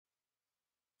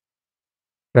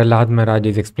Prahlad Maharaj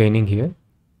is explaining here.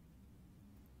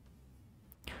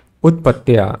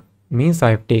 Utpatya means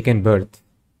I have taken birth.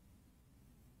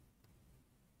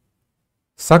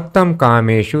 Saktam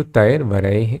kameshu tair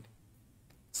varai.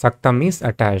 Saktam means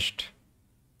attached.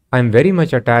 I am very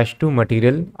much attached to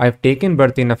material. I have taken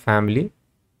birth in a family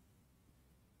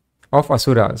of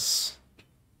asuras.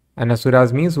 And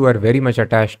asuras means who are very much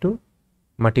attached to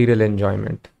material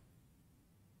enjoyment.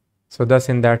 So thus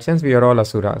in that sense we are all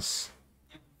asuras.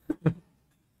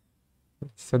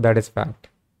 So that is fact.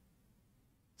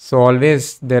 So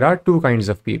always there are two kinds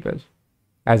of people,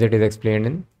 as it is explained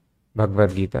in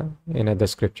Bhagavad Gita, in other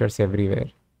scriptures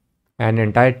everywhere. An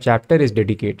entire chapter is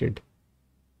dedicated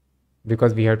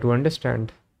because we have to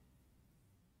understand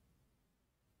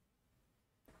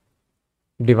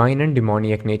divine and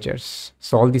demoniac natures.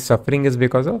 So all the suffering is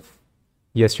because of,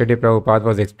 yesterday Prabhupada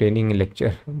was explaining in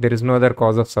lecture, there is no other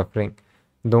cause of suffering.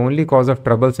 The only cause of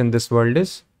troubles in this world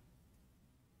is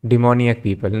demoniac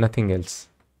people, nothing else.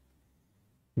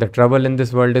 The trouble in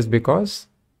this world is because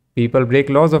people break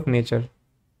laws of nature.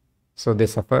 So they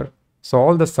suffer. So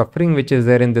all the suffering which is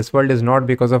there in this world is not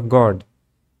because of God.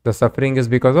 The suffering is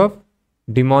because of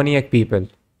demoniac people.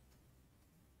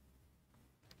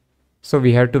 So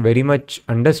we have to very much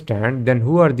understand then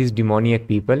who are these demoniac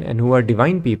people and who are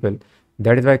divine people.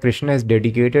 That is why Krishna has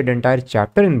dedicated entire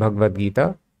chapter in Bhagavad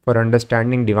Gita for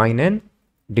understanding divine and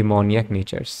demoniac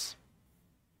natures.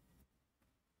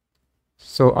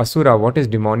 So Asura, what is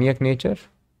demoniac nature?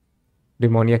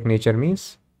 Demoniac nature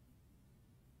means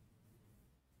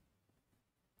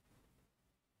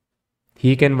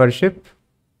he can worship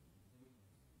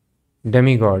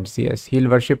demigods, yes. He'll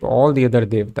worship all the other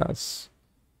devtas.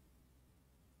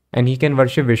 And he can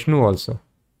worship Vishnu also.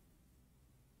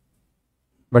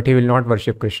 But he will not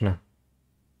worship Krishna.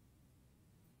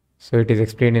 So it is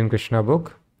explained in Krishna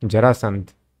book, Jarasandh.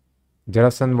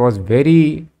 Jarasandh was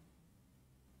very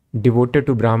devoted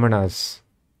to Brahmanas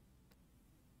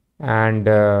and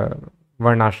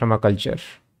Varnashrama culture.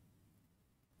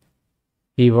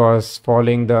 He was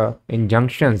following the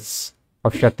injunctions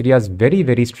of Kshatriyas very,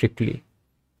 very strictly.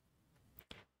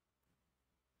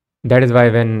 That is why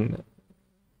when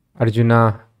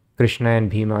Arjuna, Krishna and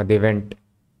Bhima, they went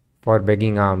for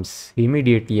begging alms, he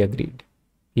immediately agreed.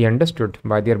 He understood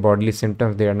by their bodily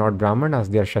symptoms they are not Brahmanas,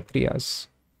 they are Kshatriyas.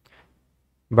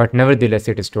 But nevertheless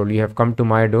it is told, you have come to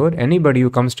my door, anybody who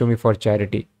comes to me for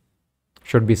charity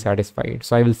should be satisfied.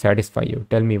 So I will satisfy you.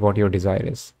 Tell me what your desire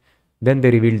is. Then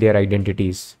they revealed their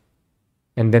identities.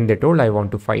 And then they told, I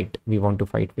want to fight. We want to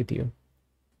fight with you.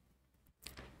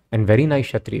 And very nice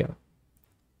Kshatriya.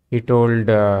 He told,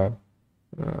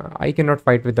 I cannot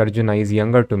fight with Arjuna. He is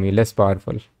younger to me, less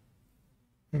powerful.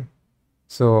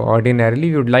 So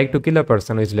ordinarily we would like to kill a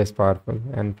person who is less powerful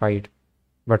and fight.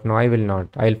 But no, I will not.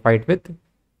 I will fight with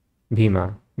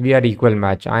Bhima. We are equal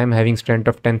match. I am having strength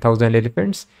of 10,000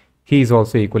 elephants. He is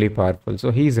also equally powerful.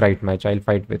 So he is right match. I'll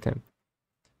fight with him.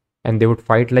 And they would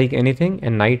fight like anything,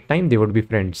 and night time they would be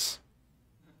friends.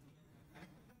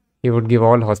 He would give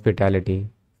all hospitality.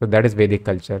 So that is Vedic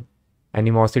culture.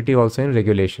 Animosity also in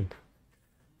regulation.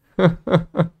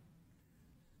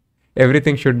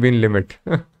 Everything should be in limit.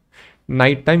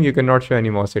 Night time you cannot show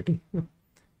animosity.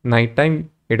 Night time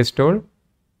it is told,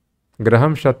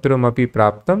 Graham Shatrum api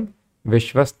praptam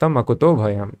vishvastam akuto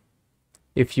bhayam.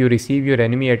 If you receive your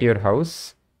enemy at your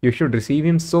house, you should receive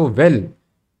him so well.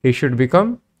 He should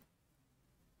become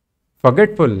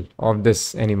forgetful of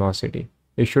this animosity.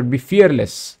 He should be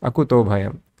fearless. Akuto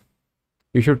bhayam.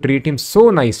 You should treat him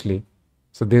so nicely.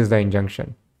 So this is the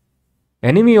injunction.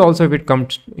 Enemy also,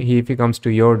 if he comes to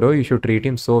your door, you should treat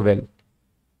him so well.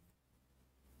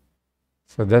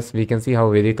 So thus we can see how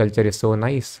Vedic culture is so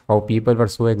nice, how people were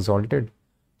so exalted.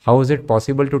 How is it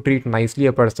possible to treat nicely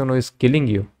a person who is killing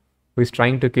you, who is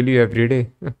trying to kill you every day?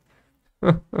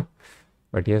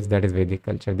 But yes, that is Vedic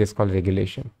culture. This is called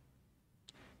regulation.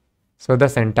 So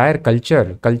this entire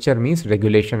culture means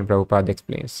regulation, Prabhupada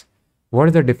explains. What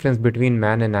is the difference between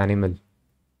man and animal?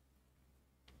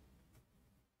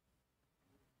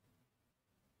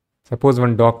 Suppose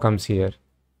one dog comes here.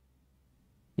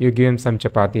 You give him some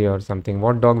chapati or something.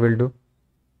 What dog will do?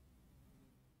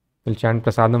 Will chant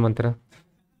Prasada mantra.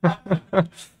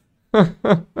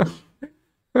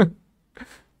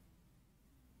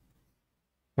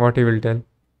 What he will tell?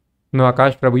 No,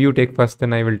 Akash Prabhu, you take first,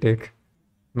 then I will take.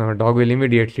 No, dog will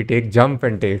immediately take, jump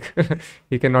and take.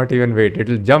 He cannot even wait. It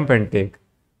will jump and take.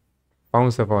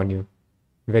 Pounce upon you.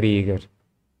 Very eager.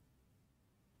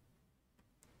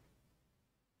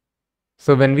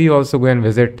 So when we also go and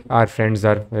visit our friends,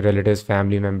 our relatives,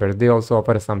 family members, they also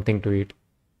offer us something to eat.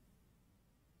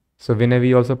 So when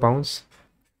we also pounce?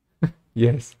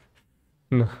 Yes.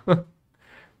 No.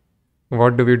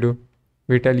 What do?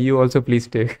 We tell you also, please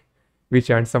take. We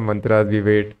chant some mantras, we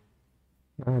wait,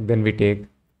 then we take.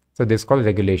 So this is called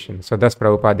regulation. So thus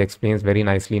Prabhupada explains very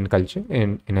nicely in culture,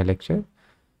 in a lecture.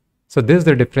 So this is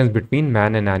the difference between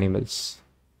man and animals.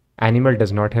 Animal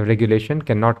does not have regulation,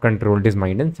 cannot control his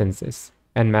mind and senses.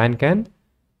 And man can.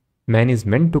 Man is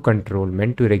meant to control,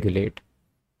 meant to regulate.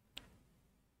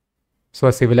 So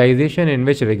a civilization in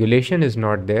which regulation is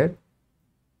not there,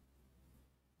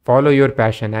 follow your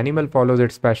passion. Animal follows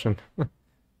its passion.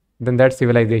 Then that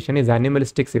civilization is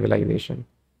animalistic civilization.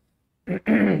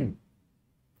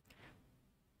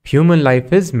 Human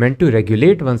life is meant to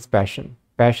regulate one's passion.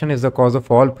 Passion is the cause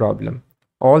of all problem.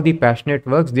 All the passionate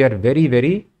works, they are very,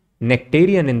 very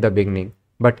nectarian in the beginning,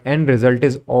 but end result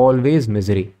is always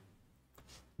misery.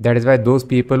 That is why those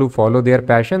people who follow their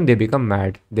passion, they become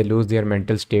mad. They lose their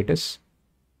mental status,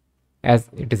 as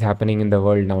it is happening in the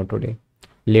world now today.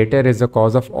 Later is the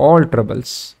cause of all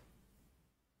troubles.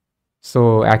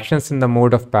 So actions in the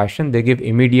mode of passion, they give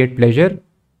immediate pleasure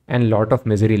and lot of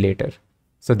misery later.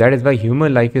 So that is why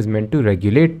human life is meant to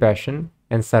regulate passion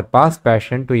and surpass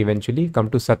passion to eventually come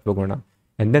to Sattva Guna,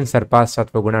 and then surpass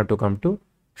Sattva Guna to come to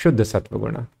Shuddha Sattva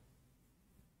Guna.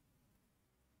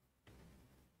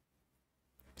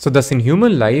 So thus in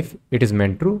human life, it is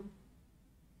meant to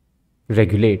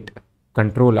regulate,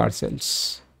 control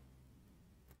ourselves.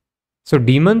 So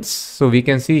demons, so we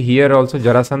can see here also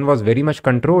Jarasandha was very much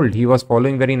controlled. He was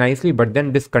following very nicely, but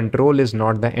then this control is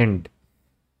not the end.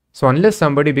 So unless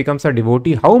somebody becomes a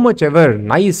devotee, how much ever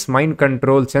nice mind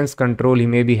control, sense control he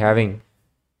may be having,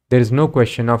 there is no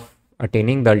question of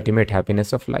attaining the ultimate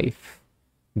happiness of life.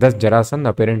 Thus Jarasandha,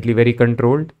 apparently very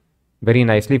controlled, very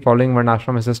nicely following one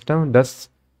ashrama system, thus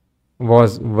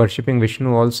was worshipping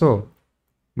Vishnu also,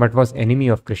 but was enemy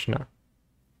of Krishna.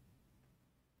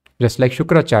 Just like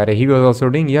Shukracharya, he was also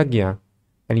doing yajna,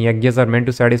 and yajnas are meant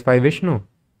to satisfy Vishnu.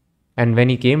 And when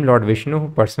he came, Lord Vishnu,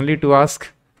 personally to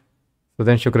ask, so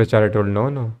then Shukracharya told,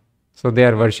 no. So they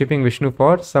are worshipping Vishnu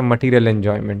for some material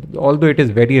enjoyment. Although it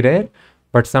is very rare,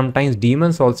 but sometimes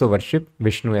demons also worship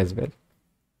Vishnu as well.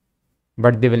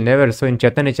 But they will never, so in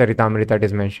Chaitanya Charitamrita it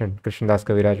is mentioned, Krishnadas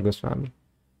Kaviraj Goswami.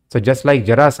 So just like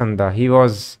Jarasandha, he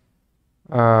was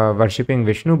worshipping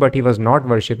Vishnu, but he was not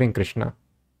worshipping Krishna.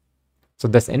 So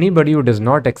thus anybody who does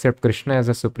not accept Krishna as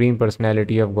a supreme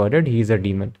personality of Godhead, he is a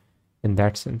demon in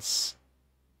that sense.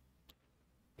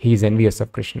 He is envious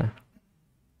of Krishna.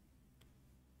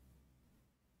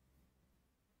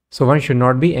 So one should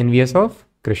not be envious of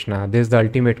Krishna. This is the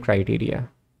ultimate criteria.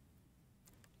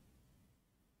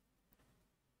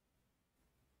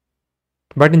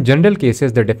 But in general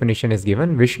cases, the definition is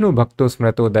given, Vishnu Bhakto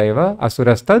Smrato Daiva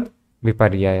Asurastad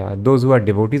Viparyaya. Those who are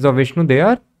devotees of Vishnu, they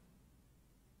are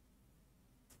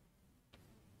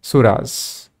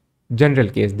Suras. General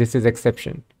case, this is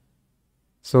exception.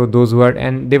 So those who are,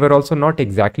 and they were also not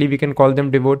exactly, we can call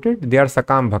them devoted, they are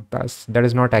Sakam Bhaktas. That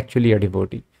is not actually a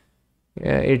devotee.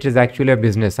 It is actually a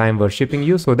business. I am worshipping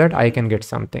you so that I can get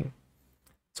something.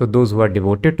 So those who are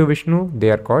devoted to Vishnu,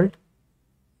 they are called.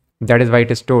 That is why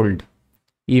it is told,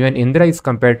 even Indra is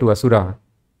compared to Asura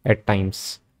at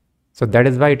times. So that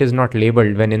is why it is not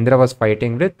labeled. When Indra was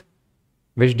fighting with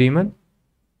which demon?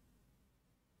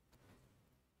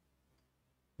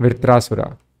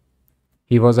 Vritrasura.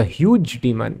 He was a huge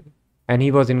demon and he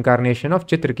was incarnation of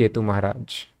Chitraketu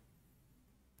Maharaj.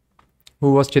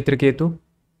 Who was Chitraketu?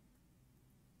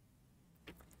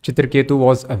 Chitraketu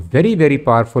was a very, very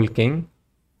powerful king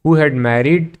who had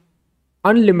married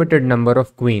unlimited number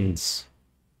of queens.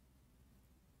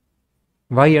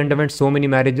 Why he underwent so many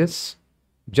marriages?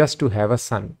 Just to have a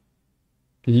son.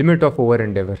 Limit of over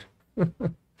endeavor.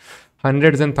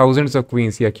 Hundreds and thousands of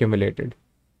queens he accumulated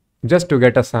just to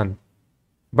get a son.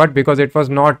 But because it was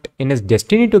not in his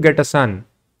destiny to get a son,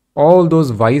 all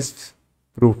those wives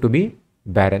proved to be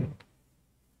barren.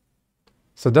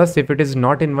 So thus, if it is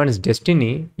not in one's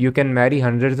destiny, you can marry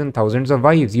hundreds and thousands of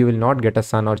wives, you will not get a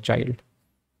son or child.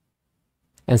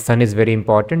 And son is very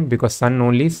important because son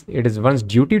only, it is one's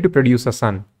duty to produce a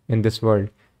son in this world,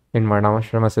 in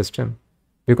Varnashrama system.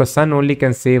 Because son only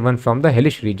can save one from the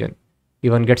hellish region.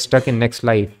 If one gets stuck in next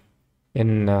life,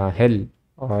 in hell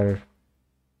or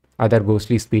other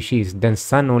ghostly species, then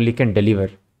son only can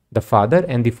deliver the father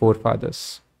and the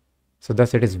forefathers. So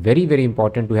thus it is very, very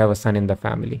important to have a son in the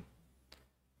family.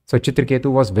 So Chitraketu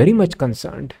was very much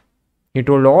concerned. He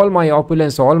told, all my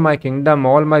opulence, all my kingdom,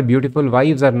 all my beautiful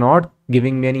wives are not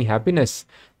giving me any happiness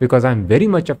because I am very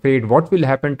much afraid what will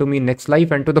happen to me next life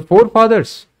and to the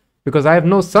forefathers, because I have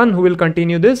no son who will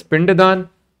continue this Pindadan.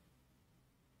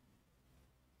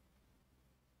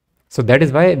 So that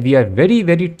is why we are very,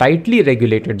 very tightly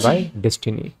regulated by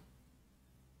destiny.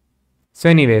 So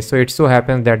anyway, so it so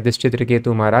happens that this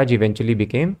Chitraketu Maharaj eventually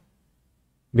became,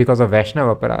 because of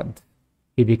Vaishnava Aparadh,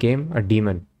 he became a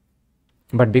demon.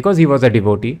 But because he was a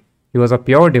devotee, he was a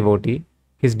pure devotee,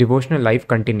 his devotional life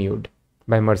continued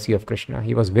by mercy of Krishna.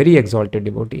 He was very exalted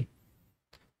devotee.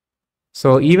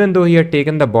 So even though he had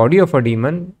taken the body of a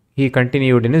demon, he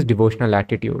continued in his devotional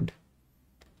attitude.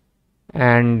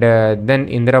 And then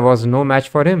Indra was no match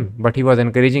for him, but he was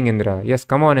encouraging Indra. Yes,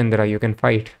 come on Indra, you can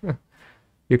fight.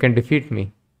 You can defeat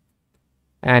me.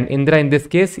 And Indra, in this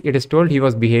case, it is told he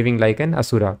was behaving like an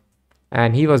asura.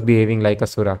 And he was behaving like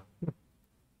asura.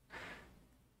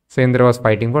 So Indra was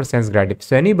fighting for sense gratification.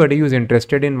 So anybody who is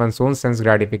interested in one's own sense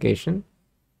gratification,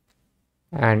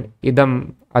 and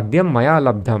idam adyam maya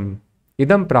labdham,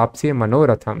 idam prapsye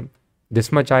manoratham,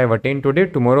 this much I have attained today,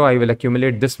 tomorrow I will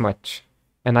accumulate this much.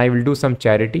 And I will do some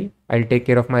charity, I'll take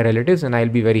care of my relatives, and I'll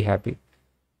be very happy.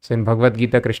 So in Bhagavad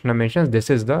Gita, Krishna mentions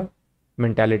this is the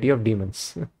mentality of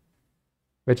demons,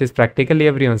 which is practically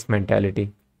everyone's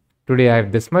mentality. Today I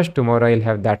have this much, tomorrow I'll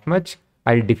have that much,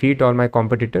 I'll defeat all my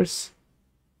competitors,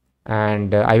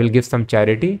 and I will give some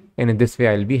charity, and in this way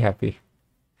I'll be happy.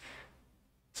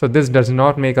 So this does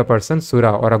not make a person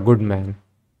sura or a good man.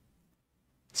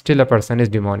 Still a person is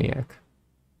demoniac.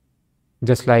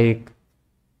 Just like,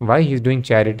 why he's doing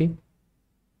charity?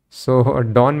 So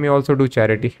Don may also do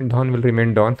charity. Don will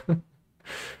remain Don.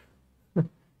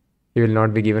 He will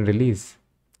not be given release.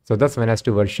 So thus one has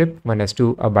to worship, one has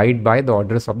to abide by the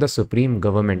orders of the supreme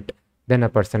government. Then a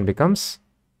person becomes.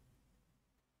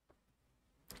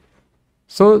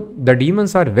 So the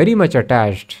demons are very much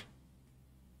attached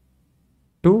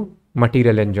to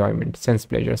material enjoyment, sense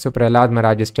pleasure. So Prahlad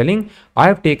Maharaj is telling, I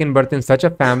have taken birth in such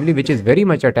a family which is very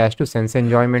much attached to sense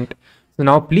enjoyment. So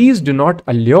now please do not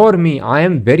allure me. I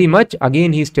am very much,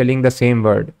 again he is telling the same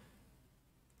word.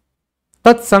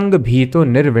 Tat sang bhito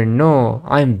nirvinno.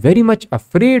 I am very much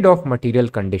afraid of material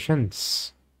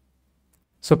conditions.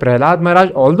 So Prahlad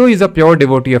Maharaj, although he is a pure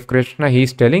devotee of Krishna, he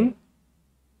is telling,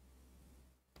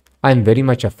 I am very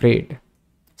much afraid.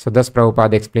 So thus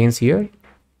Prabhupada explains here.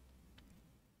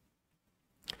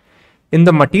 In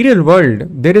the material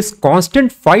world, there is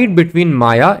constant fight between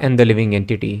Maya and the living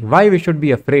entity. Why we should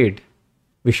be afraid?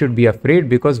 We should be afraid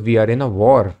because we are in a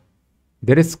war.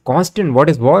 There is constant, what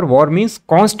is war? War means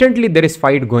constantly there is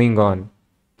fight going on.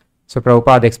 So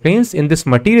Prabhupada explains, in this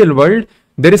material world,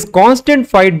 there is constant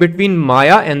fight between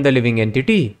Maya and the living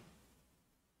entity.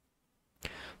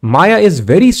 Maya is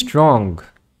very strong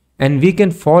and we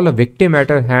can fall a victim at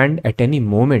her hand at any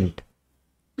moment.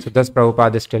 So thus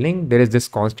Prabhupada is telling, there is this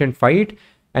constant fight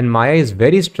and Maya is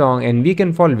very strong and we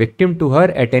can fall victim to her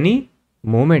at any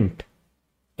moment.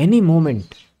 Any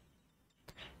moment.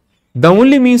 The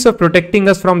only means of protecting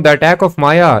us from the attack of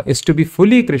Maya is to be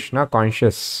fully Krishna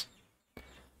conscious.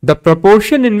 The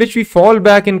proportion in which we fall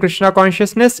back in Krishna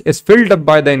consciousness is filled up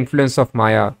by the influence of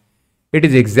Maya. It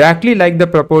is exactly like the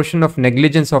proportion of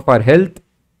negligence of our health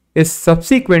is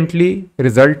subsequently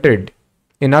resulted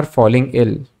in our falling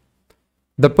ill.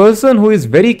 The person who is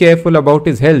very careful about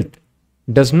his health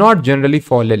does not generally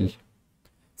fall ill.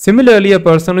 Similarly, a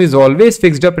person who is always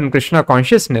fixed up in Krishna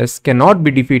consciousness cannot be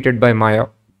defeated by Maya.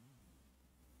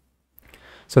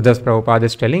 So thus Prabhupada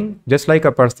is telling, just like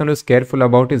a person who is careful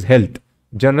about his health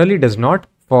generally does not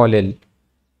fall ill.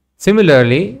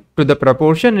 Similarly, to the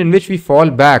proportion in which we fall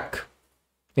back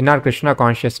in our Krishna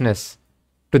consciousness,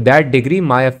 to that degree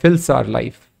Maya fills our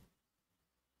life.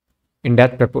 In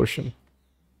that proportion.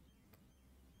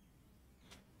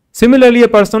 Similarly, a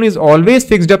person who is always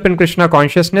fixed up in Krishna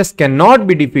consciousness cannot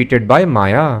be defeated by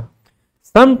Maya.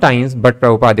 Sometimes, but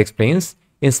Prabhupada explains,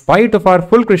 in spite of our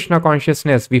full Krishna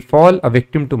consciousness, we fall a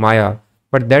victim to Maya,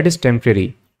 but that is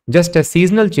temporary. Just as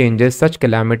seasonal changes, such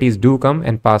calamities do come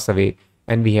and pass away,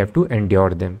 and we have to endure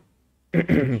them.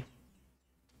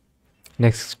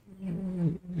 Next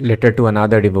letter to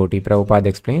another devotee, Prabhupada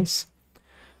explains,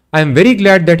 I am very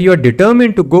glad that you are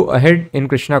determined to go ahead in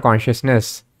Krishna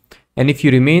consciousness. And if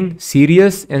you remain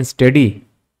serious and steady,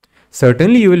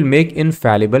 certainly you will make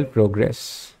infallible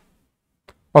progress.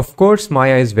 Of course,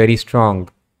 Maya is very strong.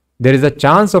 There is a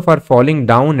chance of our falling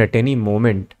down at any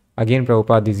moment. Again,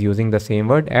 Prabhupada is using the same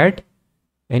word, at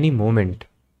any moment.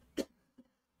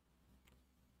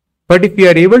 But if we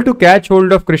are able to catch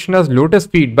hold of Krishna's lotus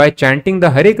feet by chanting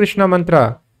the Hare Krishna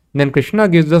mantra, then Krishna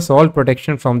gives us all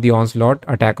protection from the onslaught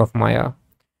attack of Maya.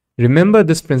 Remember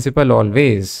this principle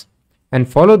always. And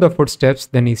follow the footsteps,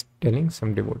 then he's telling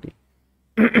some devotee.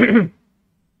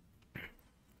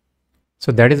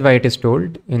 So that is why it is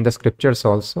told in the scriptures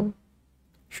also,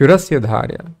 Shurasya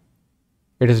Dharya.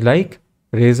 It is like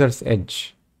razor's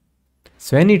edge.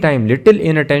 So anytime little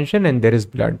inattention and there is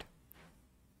blood.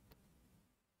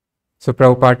 So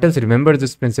Prabhupada tells, remember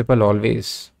this principle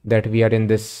always, that we are in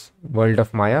this world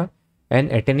of Maya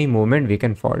and at any moment we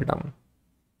can fall down.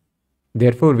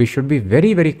 Therefore, we should be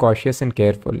very, very cautious and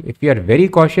careful. If we are very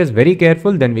cautious, very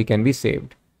careful, then we can be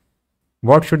saved.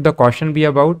 What should the caution be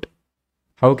about?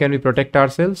 How can we protect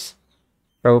ourselves?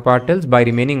 Prabhupada tells, by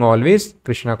remaining always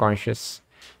Krishna conscious,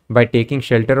 by taking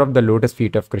shelter of the lotus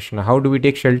feet of Krishna. How do we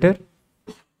take shelter?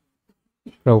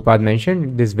 Prabhupada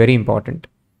mentioned this is very important.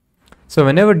 So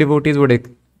whenever devotees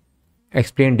would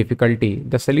explain difficulty,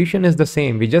 the solution is the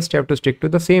same. We just have to stick to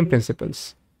the same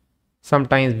principles.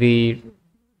 Sometimes we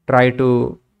try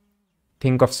to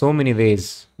think of so many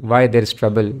ways why there is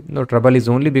trouble. No, trouble is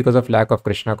only because of lack of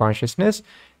Krishna consciousness,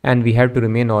 and we have to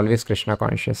remain always Krishna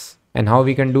conscious. And how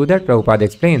we can do that? Prabhupada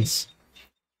explains.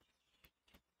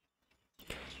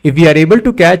 If we are able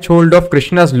to catch hold of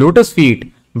Krishna's lotus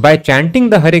feet by chanting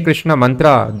the Hare Krishna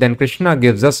mantra, then Krishna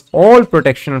gives us all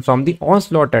protection from the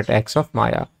onslaught attacks of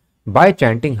Maya by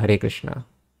chanting Hare Krishna.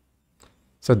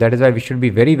 So that is why we should be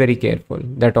very, very careful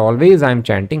that always I am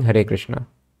chanting Hare Krishna.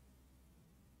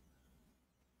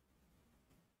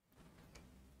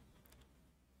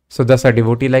 So thus a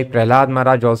devotee like Prahlad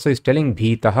Maharaj also is telling,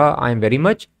 Bhitaha, I am very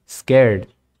much scared.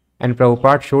 And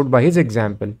Prabhupada showed by his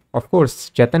example. Of course,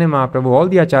 Chaitanya Mahaprabhu, all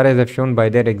the acharyas have shown by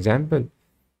their example.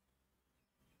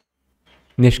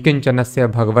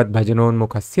 Nishkinchanasya bhagavad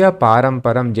bhajanonmukhasya param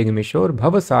param jigmishor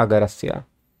bhavasagarasya.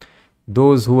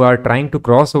 Those who are trying to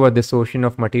cross over this ocean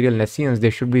of material nescience, they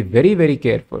should be very, very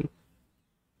careful.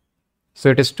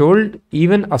 So it is told,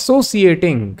 even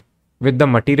associating with the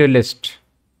materialist,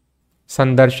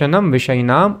 sandarshanam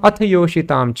vishainam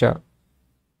athayoshitam cha,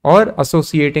 or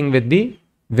associating with the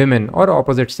women or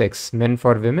opposite sex, men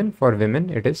for women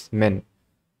it is men.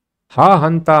 Ha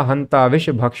hanta hanta vish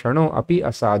bhakshano api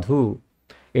asadhu.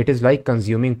 It is like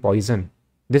consuming poison.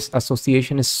 This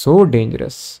association is so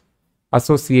dangerous.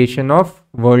 Association of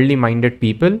worldly minded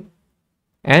people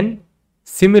and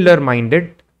similar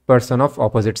minded person of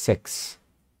opposite sex.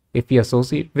 If we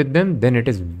associate with them, then it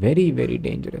is very, very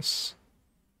dangerous.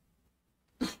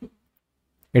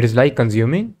 It is like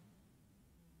consuming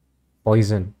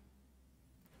poison.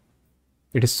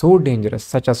 It is so dangerous,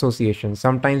 such association.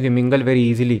 Sometimes we mingle very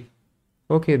easily.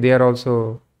 Okay, they are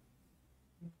also,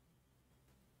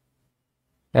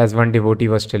 as one devotee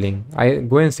was telling, I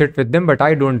go and sit with them, but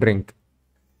I don't drink.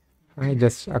 I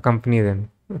just accompany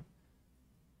them.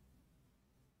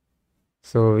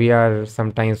 So we are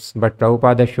sometimes, but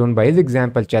Prabhupada has shown by his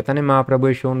example, Chaitanya Mahaprabhu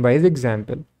has shown by his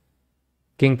example.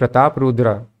 King Pratap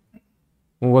Rudra,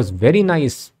 who was very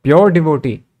nice, pure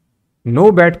devotee,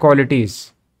 no bad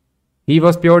qualities. He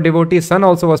was pure devotee, his son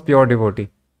also was pure devotee.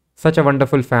 Such a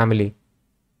wonderful family.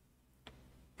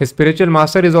 His spiritual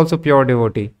master is also pure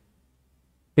devotee.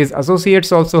 His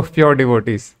associates also pure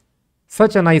devotees.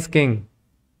 Such a nice king.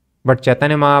 But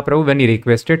Chaitanya Mahaprabhu, when he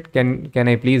requested, can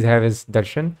I please have his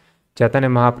darshan? Chaitanya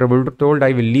Mahaprabhu told,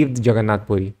 I will leave Jagannath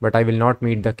Puri, but I will not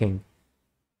meet the king.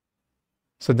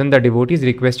 So then the devotees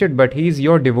requested, but he is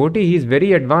your devotee, he is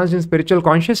very advanced in spiritual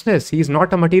consciousness, he is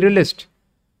not a materialist.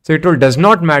 So he told, does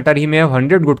not matter, he may have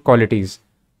 100 good qualities,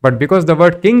 but because the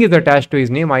word king is attached to his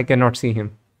name, I cannot see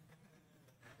him.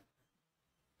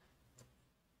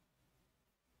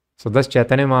 So thus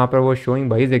Chaitanya Mahaprabhu was showing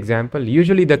by his example,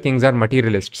 usually the kings are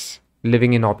materialists,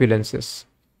 living in opulences.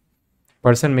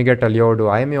 Person may get allured,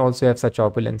 I may also have such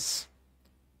opulence.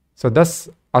 So thus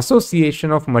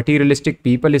association of materialistic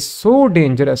people is so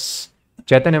dangerous.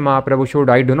 Chaitanya Mahaprabhu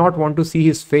showed, I do not want to see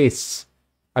his face.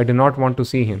 I do not want to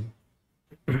see him.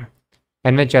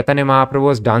 And when Chaitanya Mahaprabhu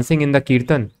was dancing in the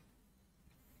Kirtan,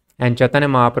 and Chaitanya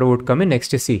Mahaprabhu would come in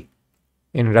ecstasy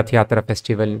in Rath Yatra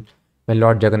festival when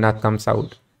Lord Jagannath comes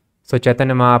out. So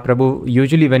Chaitanya Mahaprabhu,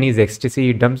 usually when he is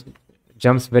ecstasy, he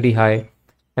jumps very high,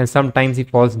 and sometimes he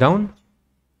falls down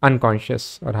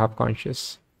unconscious or half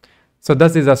conscious. So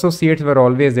thus his associates were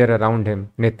always there around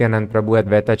him. Nityanand Prabhu,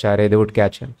 Advaita Acharya, they would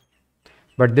catch him.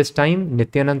 But this time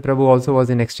Nityanand Prabhu also was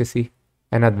in ecstasy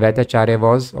and Advaita Acharya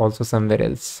was also somewhere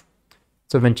else.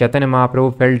 So when Chaitanya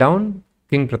Mahaprabhu fell down,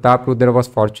 King Pratap Rudra was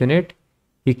fortunate.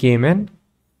 He came and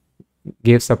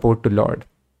gave support to Lord.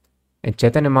 And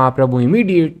Chaitanya Mahaprabhu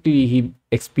immediately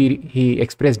he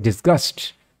expressed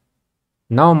disgust.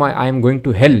 Now I am going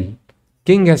to hell.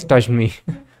 King has touched me.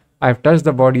 I have touched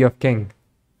the body of king.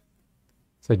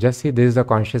 So just see, this is the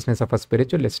consciousness of a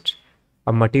spiritualist.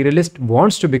 A materialist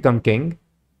wants to become king,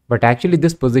 but actually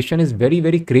this position is very,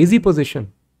 very crazy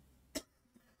position.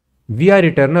 We are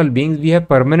eternal beings. We have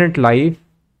permanent life.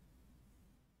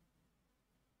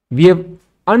 We have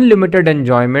unlimited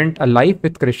enjoyment, a life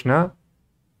with Krishna,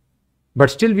 but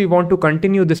still we want to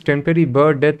continue this temporary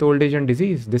birth, death, old age and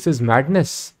disease. This is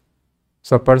madness.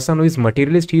 So a person who is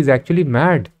materialist, he is actually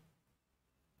mad.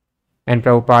 And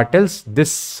Prabhupada tells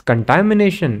this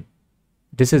contamination,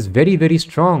 this is very, very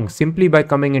strong. Simply by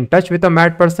coming in touch with a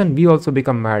mad person, we also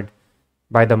become mad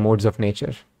by the modes of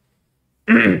nature.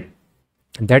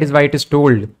 That is why it is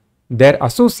told, their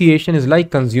association is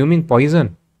like consuming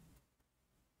poison.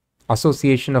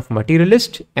 Association of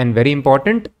materialist, and very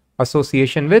important,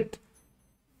 association with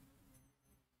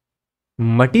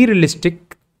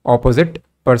materialistic opposite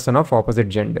person of opposite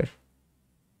gender.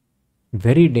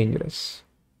 Very dangerous.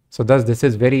 So thus this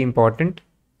is very important,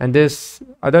 and this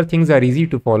other things are easy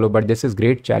to follow, but this is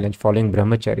great challenge, following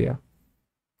brahmacharya,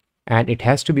 and it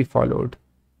has to be followed.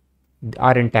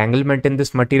 Our entanglement in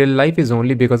this material life is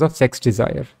only because of sex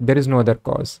desire. There is no other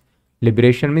cause.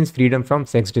 Liberation means freedom from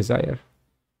sex desire.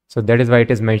 So that is why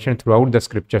it is mentioned throughout the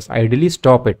scriptures. Ideally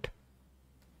stop it.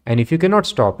 And if you cannot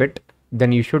stop it,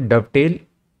 then you should dovetail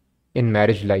in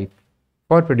marriage life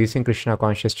for producing Krishna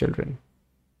conscious children.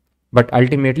 But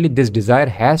ultimately this desire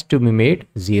has to be made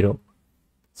zero.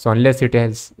 So unless it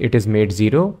is made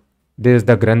zero, there is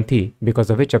the granthi because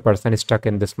of which a person is stuck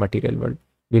in this material world.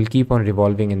 Will keep on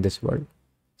revolving in this world.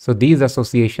 So these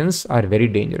associations are very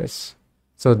dangerous.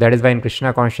 So that is why in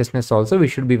Krishna consciousness also we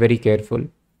should be very careful.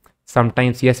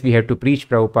 Sometimes, yes, we have to preach,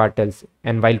 Prabhupada tells,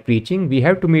 and while preaching, we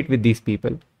have to meet with these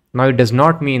people. Now, it does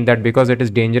not mean that because it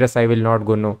is dangerous, I will not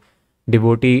go. No.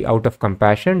 Devotee, out of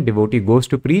compassion, devotee goes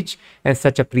to preach, and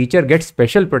such a preacher gets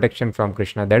special protection from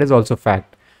Krishna. That is also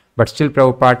fact. But still,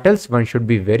 Prabhupada tells one should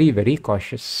be very, very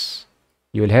cautious.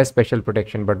 You will have special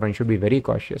protection, but one should be very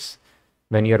cautious.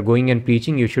 When you are going and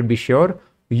preaching, you should be sure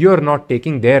you are not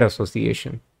taking their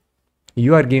association.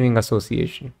 You are giving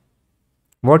association.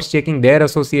 What's taking their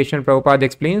association, Prabhupada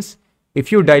explains?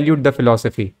 If you dilute the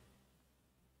philosophy,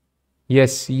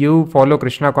 yes, you follow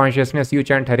Krishna consciousness, you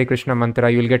chant Hare Krishna mantra,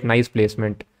 you will get nice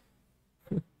placement.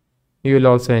 You will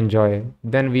also enjoy.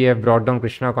 Then we have brought down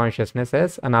Krishna consciousness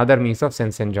as another means of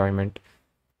sense enjoyment.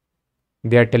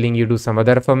 They are telling you do some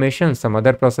other affirmations, some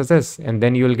other processes, and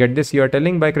then you will get this. You are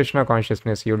telling by Krishna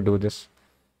consciousness you will do this.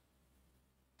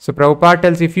 So Prabhupada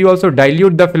tells if you also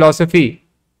dilute the philosophy,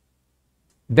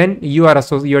 then you are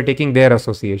taking their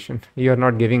association. You are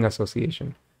not giving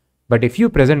association. But if you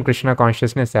present Krishna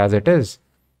consciousness as it is,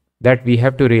 that we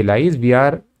have to realize we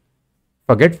are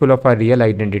forgetful of our real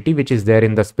identity, which is there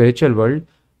in the spiritual world.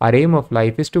 Our aim of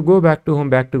life is to go back to home,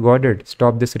 back to Godhead,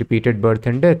 stop this repeated birth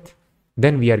and death.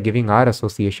 Then we are giving our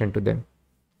association to them.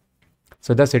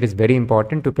 So thus it is very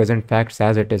important to present facts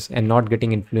as it is and not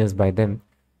getting influenced by them.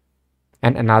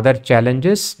 And another challenge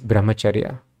is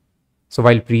brahmacharya. So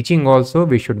while preaching also,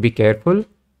 we should be careful.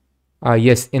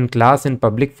 Yes, in class, in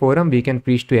public forum, we can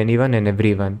preach to anyone and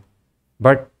everyone.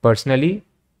 But personally,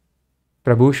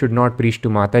 Prabhu should not preach to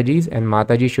Matajis, and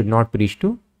Mataji should not preach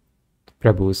to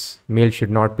Prabhus. Male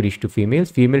should not preach to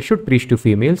females. Female should preach to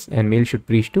females, and male should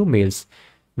preach to males.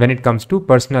 When it comes to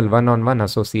personal one-on-one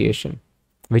association,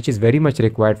 which is very much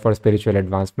required for spiritual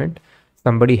advancement,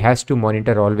 somebody has to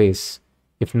monitor always.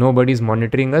 If nobody is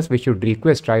monitoring us, we should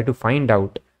request, try to find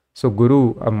out. So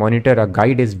guru, a monitor, a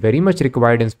guide is very much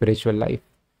required in spiritual life.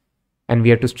 And we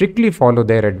have to strictly follow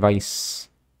their advice.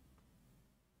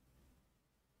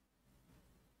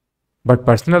 But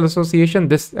personal association,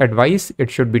 this advice, it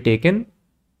should be taken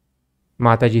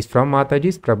Matajis from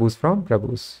Matajis, Prabhus from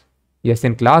Prabhus. Yes,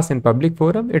 in class, in public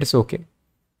forum, it is okay.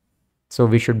 So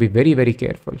we should be very, very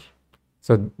careful.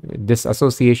 So this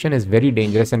association is very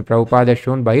dangerous, and Prabhupada has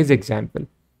shown by his example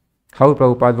how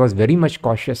Prabhupada was very much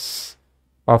cautious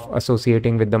of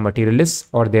associating with the materialists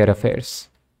or their affairs.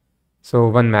 So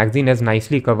one magazine has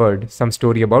nicely covered some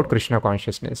story about Krishna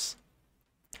consciousness.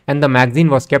 And the magazine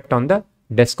was kept on the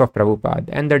desk of Prabhupada,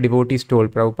 and the devotees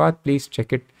told Prabhupada, please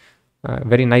check it.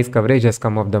 Very nice coverage has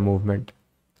come of the movement.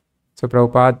 So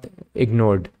Prabhupada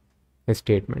ignored his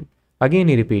statement. Again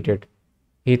he repeated.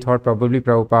 He thought probably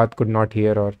Prabhupada could not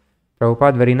hear, or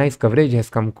Prabhupada, very nice coverage has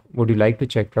come. Would you like to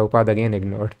check? Prabhupada again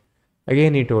ignored.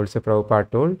 Again he told. So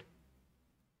Prabhupada told,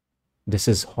 this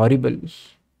is horrible.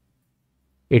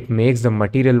 It makes the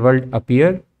material world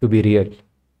appear to be real.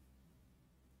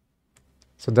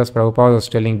 So thus Prabhupada was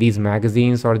telling these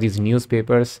magazines or these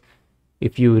newspapers,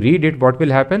 if you read it, what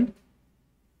will happen?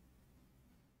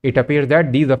 It appears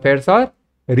that these affairs are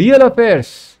real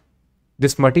affairs.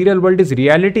 This material world is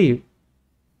reality.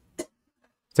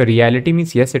 So reality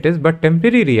means, yes, it is, but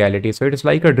temporary reality. So it is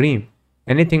like a dream.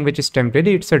 Anything which is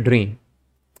temporary, it's a dream.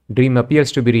 Dream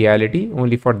appears to be reality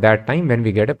only for that time. When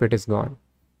we get up, it is gone.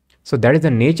 So that is the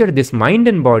nature. This mind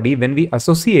and body, when we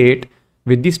associate,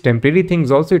 With these temporary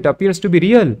things also, it appears to be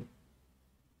real.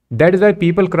 That is why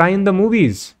people cry in the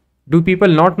movies. Do people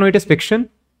not know it is fiction?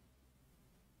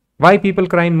 Why people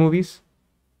cry in movies?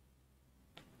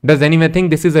 Does anyone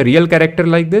think this is a real character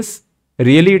like this?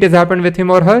 Really it has happened with him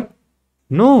or her?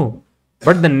 No.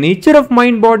 But the nature of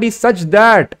mind body is such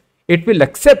that it will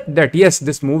accept that yes,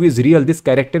 this movie is real, this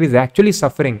character is actually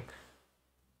suffering.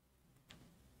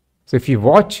 So if you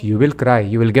watch, you will cry,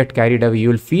 you will get carried away, you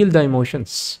will feel the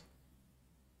emotions.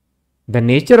 The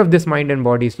nature of this mind and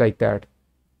body is like that.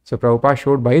 So Prabhupada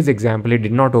showed by his example, he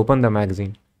did not open the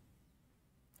magazine.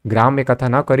 Gram mein katha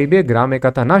na karibe, gram mein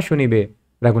katha na shunibe.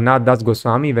 Raghunath Das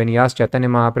Goswami, when he asked Chaitanya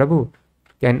Mahaprabhu,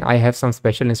 can I have some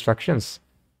special instructions?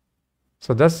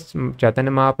 So thus Chaitanya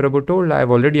Mahaprabhu told, I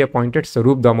have already appointed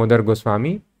Sarup Damodar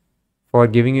Goswami for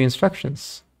giving you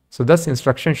instructions. So thus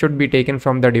instruction should be taken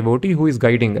from the devotee who is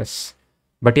guiding us.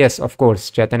 But yes, of course,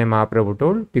 Chaitanya Mahaprabhu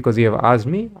told, because you have asked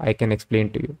me, I can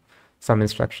explain to you some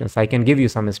instructions. I can give you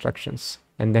some instructions.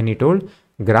 And then he told,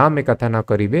 Gram mein katha na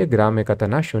karibe, gram mein katha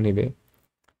na shunibe.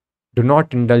 Do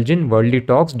not indulge in worldly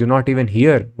talks. Do not even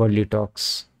hear worldly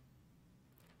talks.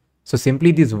 So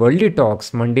simply these worldly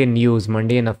talks, mundane news,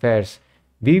 mundane affairs,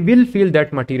 we will feel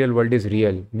that material world is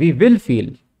real. We will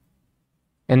feel.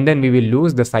 And then we will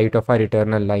lose the sight of our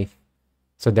eternal life.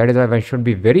 So that is why one should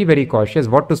be very, very cautious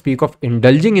what to speak of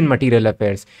indulging in material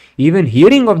affairs. Even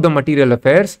hearing of the material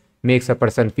affairs makes a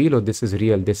person feel, oh, this is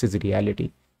real, this is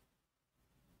reality.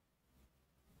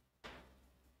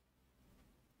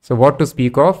 So what to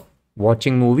speak of?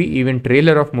 Watching movie, even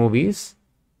trailer of movies.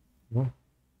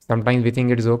 Sometimes we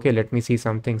think it is okay, let me see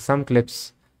something, some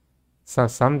clips,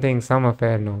 something, some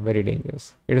affair. No, very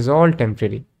dangerous. It is all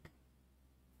temporary.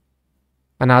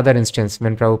 Another instance,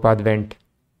 when Prabhupada went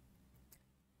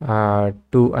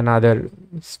to another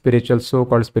spiritual,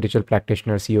 so-called spiritual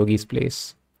practitioner's yogi's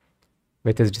place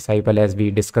with his disciple, as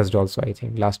we discussed also, I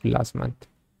think, last month.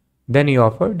 Then he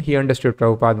offered, he understood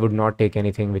Prabhupada would not take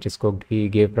anything which is cooked. He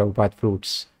gave Prabhupada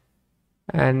fruits.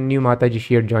 And knew Mataji,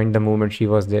 she had joined the movement, she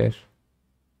was there.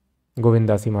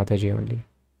 Govindasi Mataji only.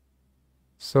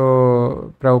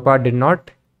 So Prabhupada did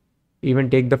not even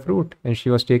take the fruit, and she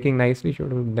was taking nicely.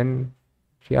 Then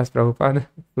she asked Prabhupada,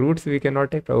 fruits we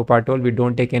cannot take. Prabhupada told, we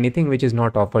don't take anything which is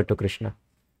not offered to Krishna.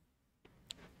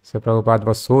 So Prabhupada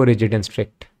was so rigid and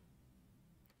strict.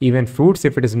 Even fruits,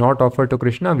 if it is not offered to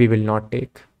Krishna, we will not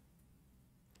take.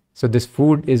 So this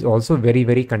food is also very,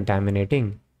 very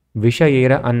contaminating.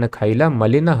 Vishayera anna khaila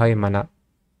malina hai mana.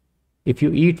 If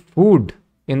you eat food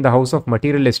in the house of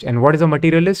materialist, and what is a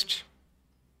materialist?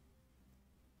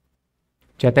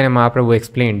 Chaitanya Mahaprabhu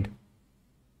explained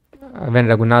when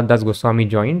Raghunath Das Goswami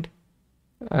joined,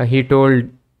 he told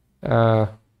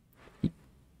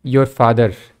your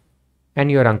father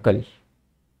and your uncle.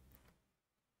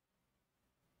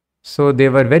 So they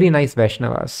were very nice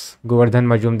Vaishnavas, Govardhan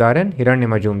Majumdar and Hiranya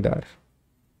Majumdar.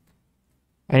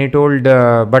 And he told,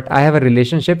 but I have a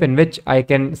relationship in which I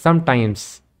can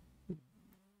sometimes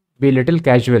be a little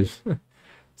casual.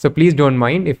 So please don't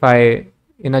mind if I,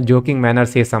 in a joking manner,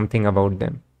 say something about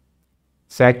them.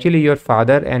 So actually your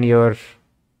father and your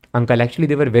uncle, actually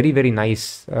they were very, very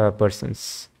nice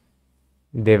persons.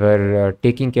 They were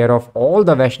taking care of all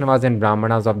the Vaishnavas and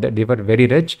Brahmanas of that. They were very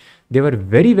rich. They were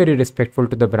very, very respectful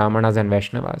to the Brahmanas and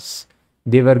Vaishnavas.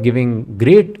 They were giving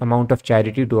great amount of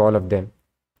charity to all of them.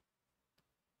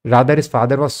 Rather, his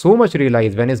father was so much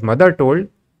realized when his mother told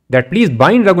that please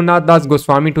bind Raghunath Das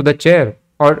Goswami to the chair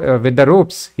or with the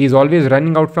ropes. He is always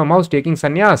running out from house taking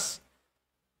sannyas.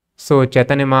 So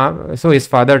so his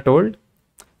father told,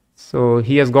 so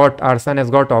our son has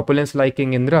got opulence like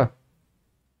King Indra,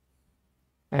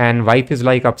 and wife is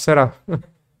like Apsara.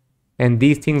 And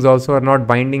these things also are not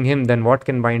binding him, then what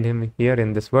can bind him here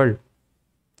in this world?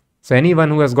 So anyone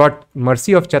who has got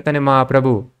mercy of Chaitanya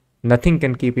Mahaprabhu, nothing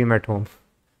can keep him at home.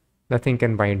 Nothing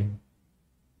can bind him.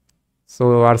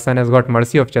 So our son has got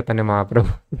mercy of Chaitanya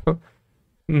Mahaprabhu.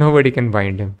 Nobody can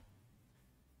bind him.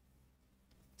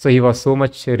 So he was so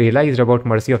much realized about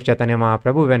mercy of Chaitanya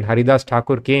Mahaprabhu when Haridas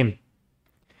Thakur came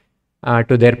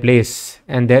to their place,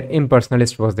 and their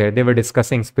impersonalist was there. They were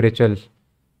discussing spiritual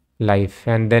life,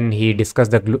 and then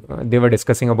they were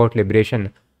discussing about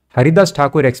liberation. Haridas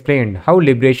Thakur explained how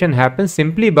liberation happens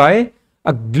simply by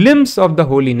a glimpse of the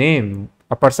holy name.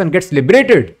 A person gets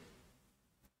liberated.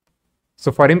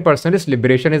 So for impersonalists,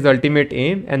 liberation is the ultimate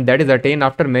aim, and that is attained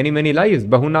after many, many lives.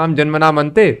 Bahunam janmanam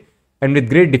ante. And with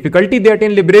great difficulty they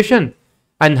attain liberation.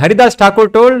 And Haridas Thakur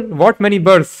told, what many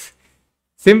births?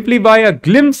 Simply by a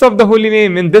glimpse of the holy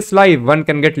name in this life, one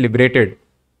can get liberated.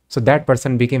 So that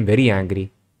person became very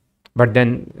angry. But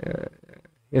then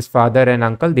his father and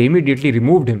uncle, they immediately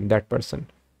removed him, that person.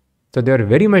 So they were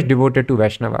very much devoted to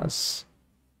Vaishnavas.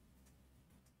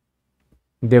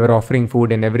 They were offering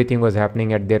food and everything was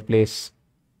happening at their place.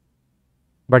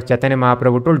 But Chaitanya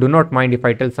Mahaprabhu told, do not mind if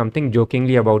I tell something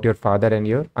jokingly about your father and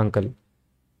your uncle.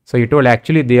 So he told,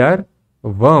 actually they are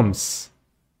worms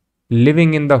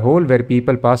living in the hole where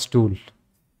people pass stool.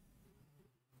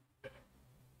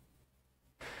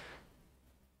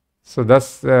 So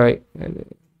thus, very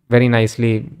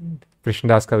nicely,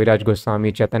 Krishnadas Kaviraj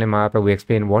Goswami, Chaitanya Mahaprabhu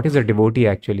explained what is a devotee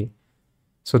actually.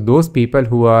 So those people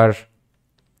who are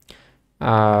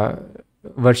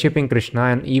worshipping Krishna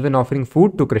and even offering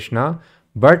food to Krishna,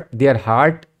 but in their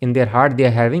heart they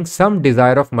are having some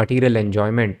desire of material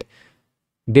enjoyment.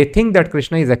 They think that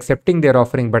Krishna is accepting their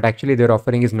offering, but actually their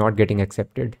offering is not getting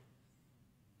accepted.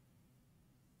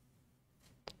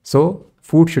 So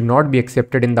food should not be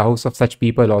accepted in the house of such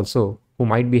people also, who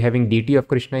might be having deity of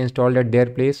Krishna installed at their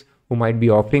place, who might be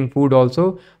offering food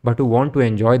also, but who want to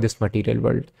enjoy this material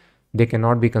world. They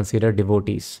cannot be considered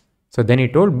devotees. So then he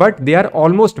told, but they are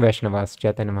almost Vaishnavas,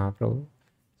 Chaitanya Mahaprabhu.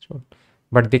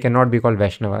 But they cannot be called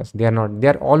Vaishnavas. They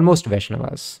are almost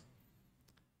Vaishnavas.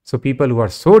 So people who are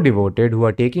so devoted, who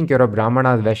are taking care of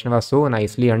Brahmanas, Vaishnavas so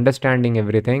nicely, understanding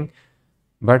everything,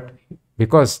 but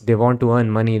because they want to earn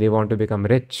money, they want to become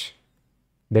rich,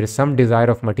 there is some desire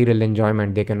of material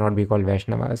enjoyment, they cannot be called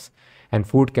Vaishnavas. And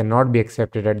food cannot be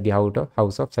accepted at the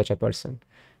house of such a person.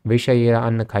 Vishaya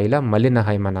anna khaila malina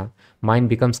haimana. Mind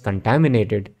becomes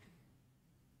contaminated.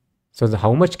 So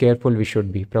how much careful we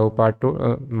should be.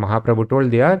 Mahaprabhu told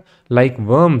they are like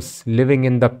worms living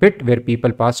in the pit where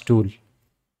people pass stool.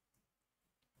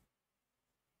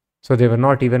 So they were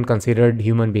not even considered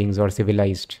human beings or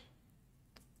civilized.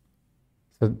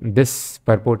 So this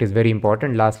purport is very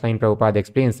important. Last line Prabhupada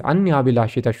explains, Anya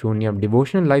abhilashita shunyam.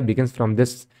 Devotional life begins from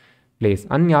this place.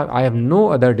 Anya, I have no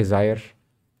other desire.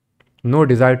 No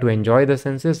desire to enjoy the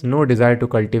senses, no desire to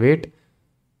cultivate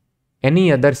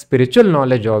any other spiritual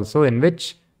knowledge also in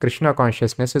which Krishna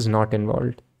consciousness is not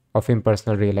involved, of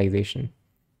impersonal realization.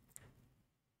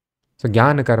 So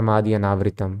jnana karmadi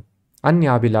anavritam,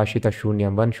 anya abhilashita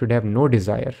shunyam. One should have no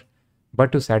desire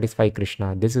but to satisfy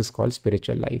Krishna. This is called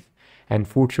spiritual life. And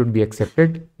food should be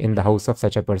accepted in the house of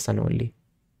such a person only.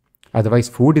 Otherwise,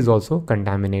 food is also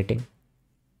contaminating.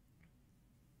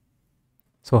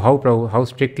 So how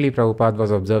strictly Prabhupada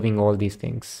was observing all these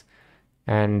things.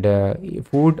 And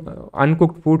food,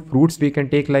 uncooked food, fruits we can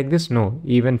take like this? No.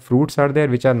 Even fruits are there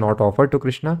which are not offered to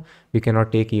Krishna. We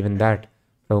cannot take even that.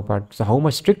 Prabhupada. So how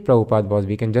much strict Prabhupada was,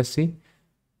 we can just see.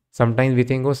 Sometimes we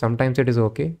think, oh, sometimes it is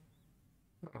okay.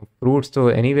 Fruits, so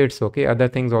anyway it's okay. Other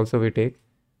things also we take.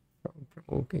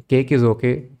 Okay. Cake is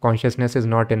okay. Consciousness is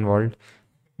not involved.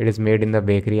 It is made in the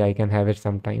bakery. I can have it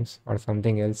sometimes or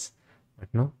something else. But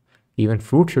no, even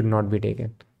fruit should not be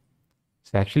taken.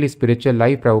 So actually spiritual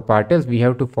life, Prabhupada tells, we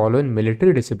have to follow in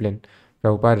military discipline.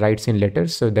 Prabhupada writes in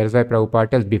letters. So that is why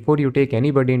Prabhupada tells, before you take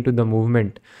anybody into the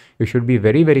movement, you should be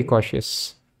very, very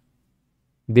cautious.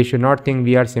 They should not think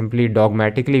we are simply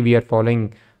dogmatically, we are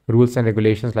following rules and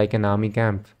regulations like an army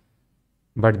camp.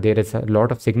 But there is a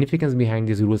lot of significance behind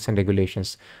these rules and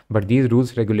regulations. But these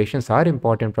rules, regulations are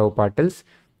important, Prabhupada tells.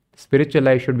 Spiritual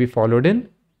life should be followed in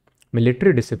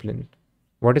military discipline.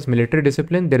 What is military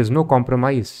discipline? There is no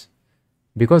compromise.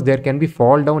 Because there can be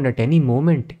fall down at any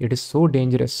moment. It is so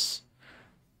dangerous.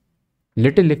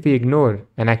 Little if we ignore,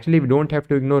 and actually we don't have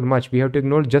to ignore much, we have to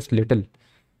ignore just little.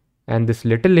 And this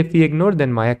little if we ignore,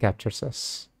 then Maya captures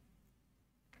us.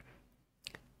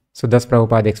 So thus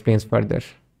Prabhupada explains further.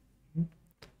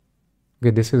 Okay,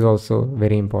 this is also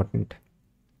very important.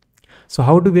 So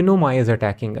how do we know Maya is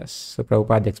attacking us? So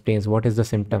Prabhupada explains what is the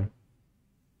symptom.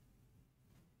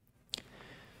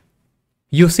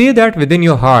 You say that within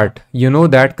your heart, you know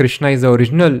that Krishna is the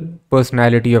original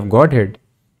personality of Godhead.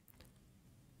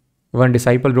 One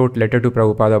disciple wrote letter to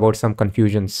Prabhupada about some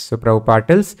confusions. So Prabhupada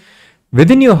tells,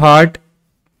 within your heart,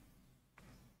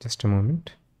 just a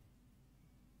moment.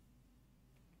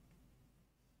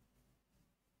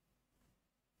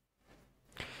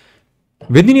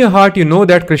 Within your heart, you know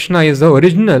that Krishna is the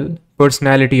original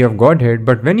personality of Godhead,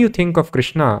 but when you think of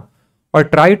Krishna or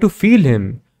try to feel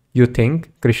him, you think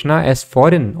Krishna as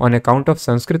foreign on account of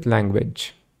Sanskrit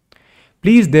language.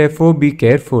 Please therefore be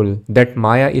careful that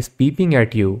Maya is peeping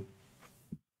at you.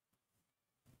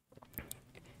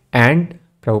 And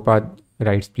Prabhupada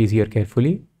writes, please hear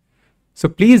carefully. So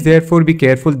please therefore be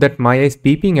careful that Maya is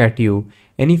peeping at you,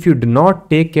 and if you do not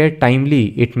take care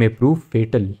timely, it may prove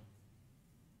fatal.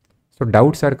 So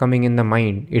doubts are coming in the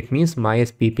mind. It means Maya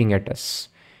is peeping at us.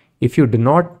 If you do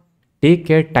not take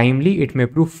care timely, it may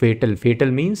prove fatal. Fatal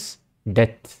means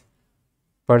death.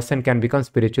 Person can become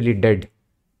spiritually dead.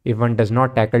 if one does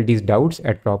not tackle these doubts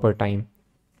at proper time.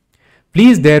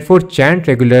 Please therefore chant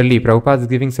regularly. Prabhupada is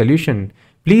giving solution.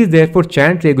 Please therefore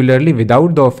chant regularly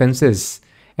without the offenses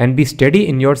and be steady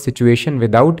in your situation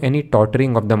without any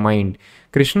tottering of the mind.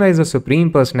 Krishna is the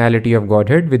Supreme Personality of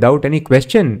Godhead without any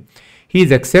question. He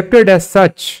is accepted as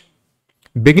such.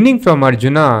 Beginning from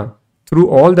Arjuna, through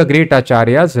all the great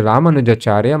acharyas,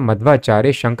 Ramanujacharya,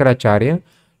 Madhvacharya, Shankaracharya,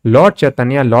 Lord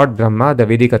Chaitanya, Lord Brahma, the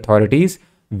Vedic authorities,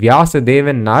 Vyasadeva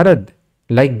and Narad,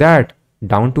 like that,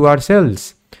 down to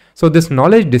ourselves. So this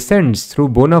knowledge descends through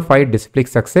bona fide disciplic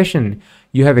succession.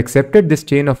 You have accepted this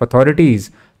chain of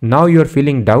authorities. Now you are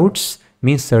feeling doubts,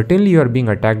 means certainly you are being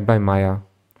attacked by Maya.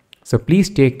 So please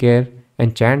take care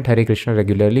and chant Hare Krishna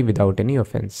regularly without any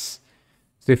offense.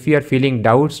 So if you are feeling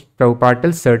doubts, Prabhupada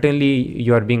tells, certainly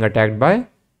you are being attacked by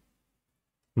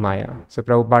Maya. So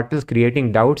Prabhupada tells,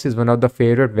 creating doubts is one of the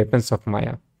favorite weapons of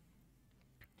Maya.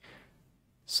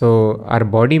 So our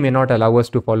body may not allow us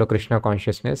to follow Krishna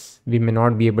consciousness. We may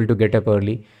not be able to get up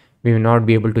early. We may not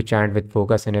be able to chant with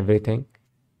focus and everything.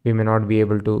 We may not be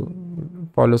able to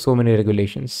follow so many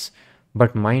regulations.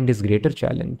 But mind is greater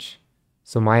challenge.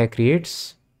 So Maya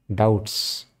creates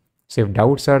doubts. So if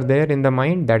doubts are there in the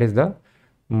mind, that is the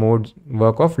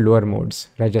work of lower modes,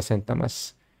 Rajas and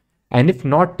Tamas. And if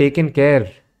not taken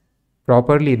care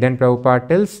properly, then Prabhupada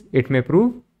tells it may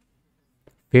prove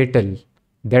fatal.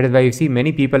 That is why you see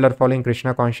many people are following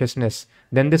Krishna consciousness.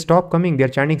 Then they stop coming. They are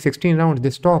chanting 16 rounds. They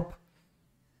stop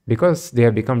because they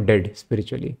have become dead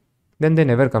spiritually. Then they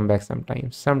never come back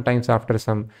sometimes. Sometimes after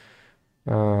some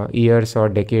years or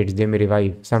decades, they may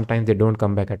revive. Sometimes they don't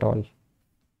come back at all.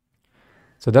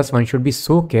 So thus one should be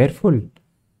so careful.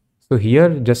 So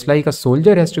here, just like a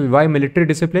soldier has to, why military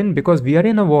discipline? Because we are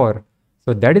in a war.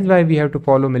 So that is why we have to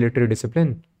follow military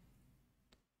discipline.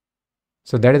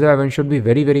 So that is why one should be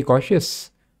very, very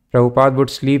cautious. Prabhupada would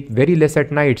sleep very less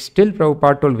at night. Still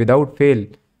Prabhupada told without fail,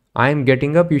 I am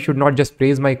getting up. You should not just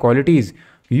praise my qualities.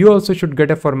 You also should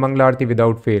get up for Mangalarti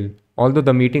without fail. Although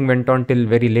the meeting went on till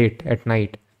very late at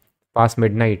night, past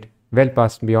midnight, well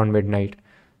past beyond midnight.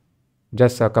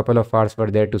 Just a couple of hours were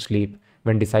there to sleep.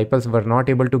 When disciples were not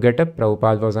able to get up,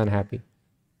 Prabhupada was unhappy.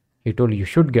 He told, you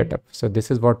should get up. So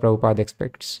this is what Prabhupada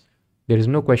expects. There is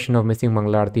no question of missing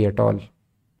Mangalarti at all.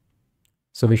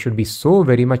 So we should be so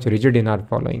very much rigid in our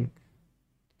following.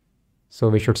 So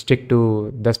we should stick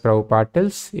to, thus Prabhupada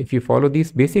tells, if you follow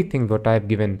these basic things what I have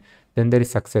given, then there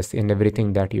is success in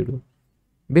everything that you do.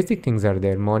 Basic things are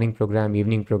there, morning program,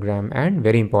 evening program, and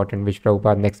very important, which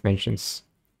Prabhupada next mentions.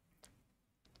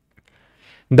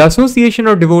 The association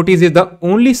of devotees is the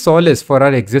only solace for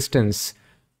our existence.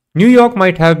 New York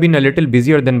might have been a little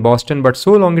busier than Boston, but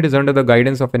so long it is under the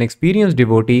guidance of an experienced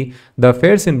devotee, the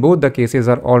affairs in both the cases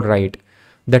are all right.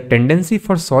 The tendency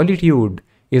for solitude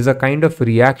is a kind of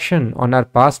reaction on our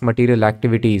past material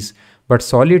activities, but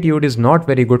solitude is not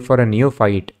very good for a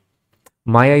neophyte.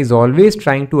 Maya is always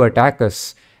trying to attack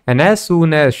us, and as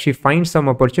soon as she finds some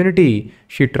opportunity,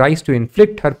 she tries to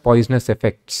inflict her poisonous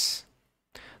effects.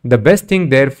 The best thing,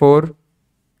 therefore,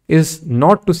 is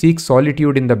not to seek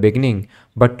solitude in the beginning,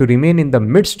 but to remain in the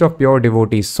midst of pure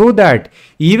devotees, so that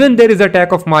even there is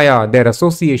attack of Maya, their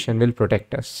association will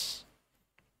protect us.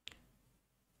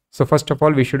 So first of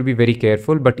all, we should be very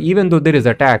careful, but even though there is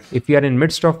attack, if we are in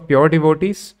midst of pure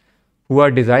devotees who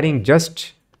are desiring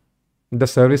just the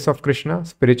service of Krishna,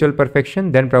 spiritual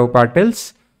perfection, then Prabhupada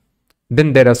tells,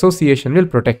 then their association will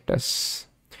protect us.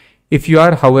 If you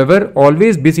are, however,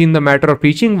 always busy in the matter of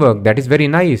preaching work, that is very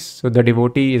nice. So the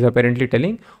devotee is apparently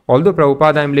telling, although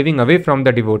Prabhupada, I am living away from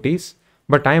the devotees,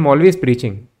 but I am always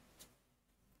preaching.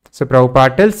 So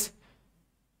Prabhupada tells,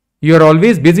 you are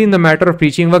always busy in the matter of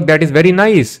preaching work, that is very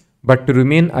nice, but to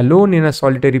remain alone in a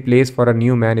solitary place for a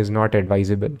new man is not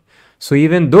advisable. So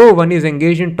even though one is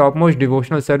engaged in topmost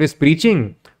devotional service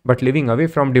preaching, but living away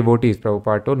from devotees,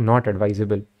 Prabhupada told, not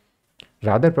advisable.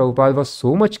 Rather, Prabhupada was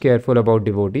so much careful about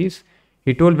devotees.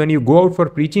 He told, when you go out for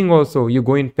preaching also, you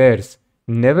go in pairs.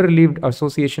 Never leave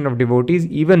association of devotees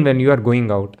even when you are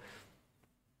going out.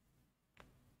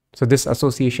 So this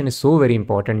association is so very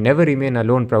important. Never remain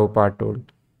alone, Prabhupada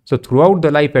told. So throughout the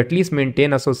life, at least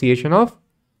maintain association of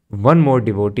one more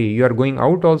devotee. You are going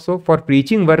out also for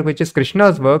preaching work, which is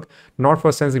Krishna's work, not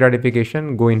for sense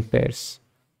gratification. Go in pairs.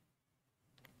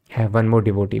 Have one more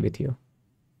devotee with you.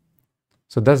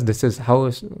 So thus this is how,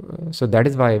 so that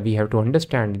is why we have to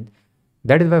understand.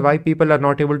 That is why people are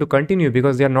not able to continue,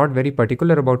 because they are not very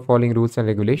particular about following rules and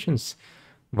regulations.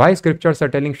 Why scriptures are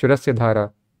telling Shurasya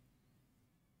Dhara?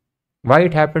 Why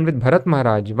it happened with Bharat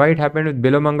Maharaj? Why it happened with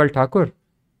Bilomangal Thakur?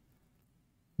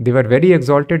 They were very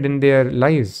exalted in their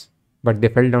lives, but they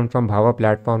fell down from Bhava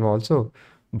platform also.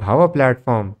 Bhava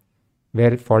platform,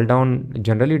 where fall down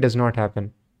generally does not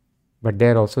happen, but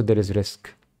there also there is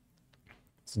risk.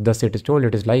 So thus it is told,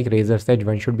 it is like razor's edge,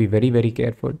 one should be very, very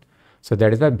careful. So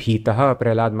that is why Bhitaha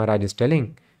Prahlad Maharaj is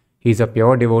telling, he is a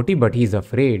pure devotee, but he is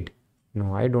afraid.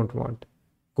 No, I don't want.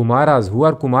 Kumaras, who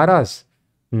are Kumaras?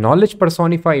 Knowledge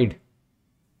personified.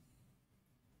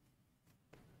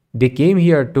 They came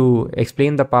here to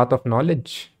explain the path of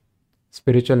knowledge,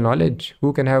 spiritual knowledge.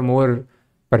 Who can have more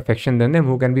perfection than them?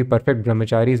 Who can be perfect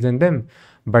brahmacharis than them?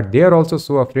 But they are also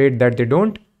so afraid that they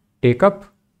don't take up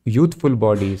youthful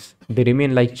bodies. They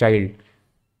remain like child.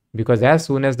 Because as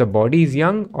soon as the body is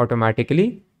young,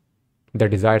 automatically the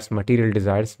desires, material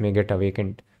desires may get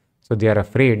awakened. So they are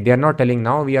afraid. They are not telling,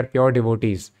 now we are pure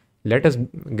devotees, let us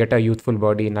get a youthful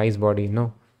body, nice body.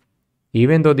 No.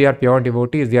 Even though they are pure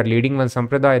devotees, they are leading one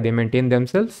sampradaya, they maintain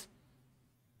themselves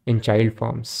in child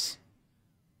forms.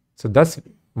 So thus,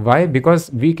 why?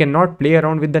 Because we cannot play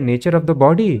around with the nature of the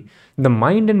body. The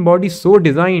mind and body is so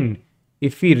designed.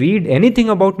 If we read anything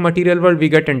about material world, we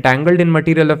get entangled in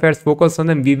material affairs, focus on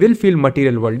them, we will feel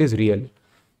material world is real.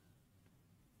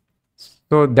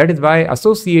 So that is why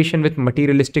association with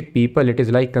materialistic people, it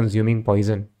is like consuming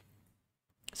poison.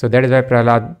 So that is why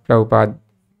Prabhupada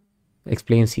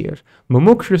explains here.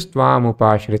 Mumukshustvam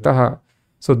upashritaha.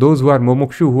 So those who are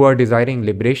mumukshu, who are desiring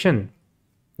liberation,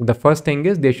 the first thing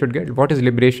is they should get, what is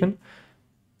liberation?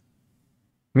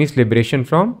 Means liberation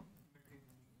from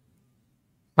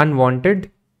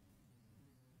unwanted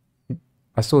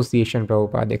association,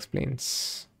 Prabhupada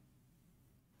explains.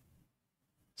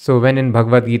 So when in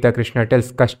Bhagavad Gita, Krishna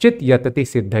tells, Kaschit yatati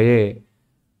siddhaye,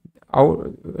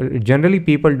 generally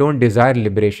people don't desire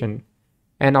liberation.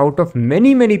 And out of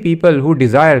many, many people who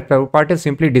desire, Prabhupada is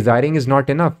simply desiring is not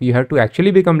enough. You have to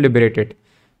actually become liberated.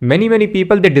 Many, many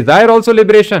people, they desire also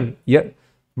liberation. Yeah,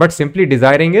 but simply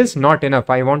desiring is not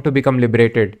enough. I want to become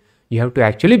liberated. You have to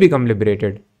actually become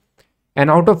liberated.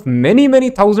 And out of many, many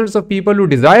thousands of people who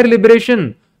desire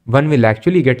liberation, one will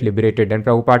actually get liberated. And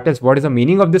Prabhupada tells, what is the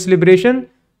meaning of this liberation?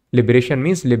 Liberation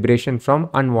means liberation from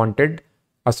unwanted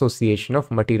association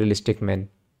of materialistic men.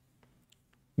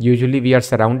 Usually we are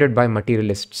surrounded by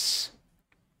materialists.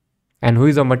 And who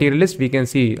is a materialist? We can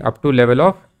see up to level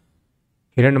of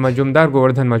Hiran Majumdar,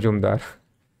 Govardhan Majumdar.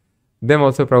 Them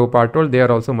also Prabhupada told, they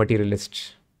are also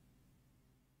materialists.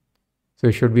 So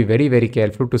we should be very, very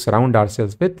careful to surround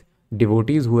ourselves with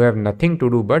devotees who have nothing to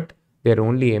do but their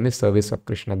only aim is service of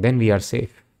Krishna. Then we are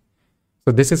safe.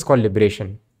 So this is called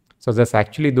liberation. So that's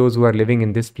actually those who are living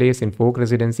in this place in folk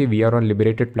residency, we are on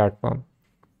liberated platform.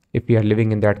 If we are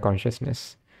living in that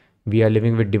consciousness, we are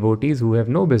living with devotees who have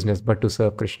no business but to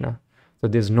serve Krishna. So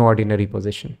there is no ordinary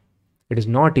position. It is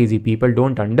not easy. People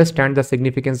don't understand the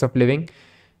significance of living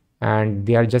and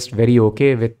they are just very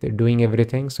okay with doing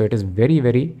everything. So it is very,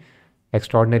 very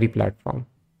extraordinary platform.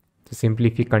 So simply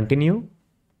if we continue,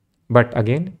 but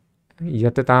again,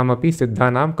 yatatam api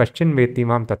siddhanam kaschin veti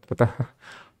mam tattvata.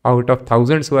 Out of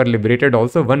thousands who are liberated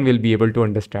also, one will be able to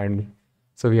understand me.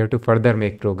 So we have to further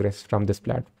make progress from this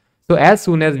platform. So as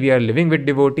soon as we are living with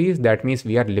devotees, that means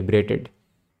we are liberated.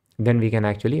 Then we can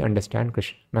actually understand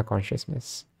Krishna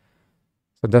consciousness.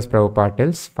 So thus Prabhupada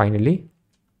tells, finally,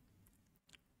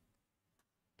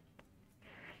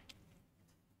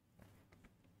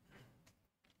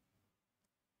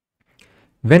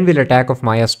 when will attack of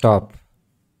Maya stop?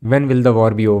 When will the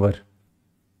war be over?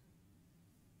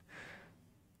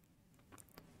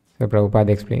 So Prabhupada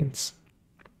explains.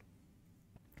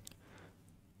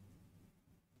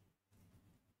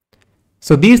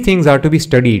 So these things are to be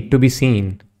studied, to be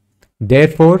seen.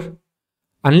 Therefore,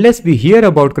 unless we hear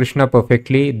about Krishna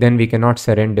perfectly, then we cannot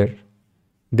surrender.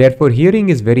 Therefore, hearing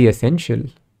is very essential.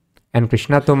 And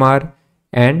Krishna Tomar,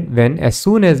 and when as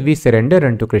soon as we surrender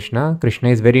unto Krishna, Krishna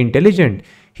is very intelligent.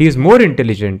 He is more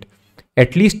intelligent,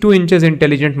 at least 2 inches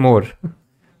intelligent more.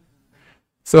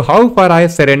 So how far I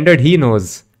have surrendered, he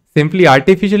knows. Simply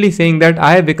artificially saying that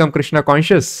I have become Krishna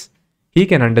conscious, he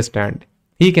can understand.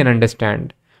 He can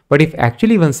understand. But if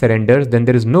actually one surrenders, then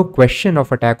there is no question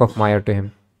of attack of Maya to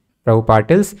him. Prabhupada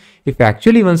tells, if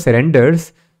actually one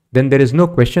surrenders, then there is no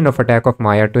question of attack of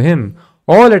Maya to him.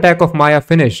 All attack of Maya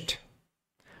finished.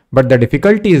 But the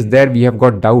difficulty is there, we have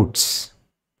got doubts.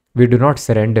 We do not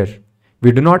surrender.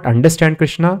 We do not understand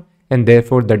Krishna, and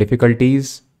therefore the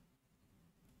difficulties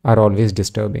are always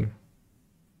disturbing.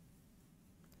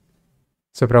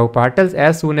 So Prabhupada tells,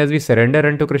 as soon as we surrender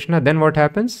unto Krishna, then what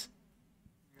happens?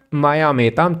 Maya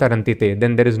metam tarantite.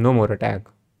 Then there is no more attack.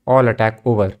 All attack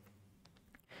over.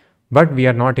 But we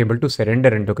are not able to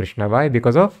surrender unto Krishna. Why?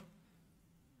 Because of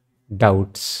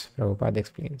doubts. Prabhupada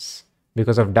explains.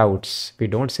 Because of doubts, we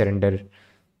don't surrender.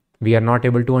 We are not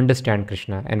able to understand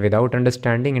Krishna, and without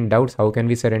understanding and doubts, how can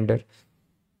we surrender?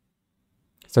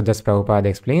 So thus Prabhupada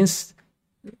explains,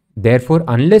 therefore,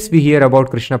 unless we hear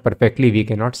about Krishna perfectly, we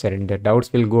cannot surrender.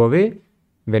 Doubts will go away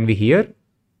when we hear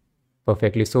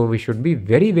perfectly. So we should be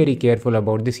very, very careful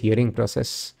about this hearing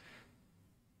process.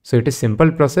 So it is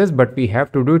simple process, but we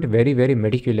have to do it very, very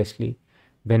meticulously.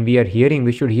 When we are hearing,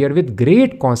 we should hear with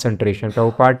great concentration.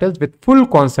 Prabhupada tells, with full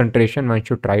concentration, one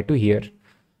should try to hear.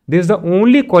 This is the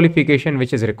only qualification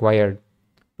which is required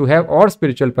to have all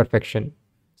spiritual perfection.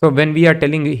 So when we are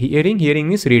telling hearing, hearing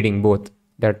means reading, both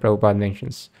that Prabhupada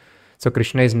mentions. So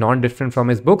Krishna is non-different from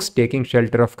his books. Taking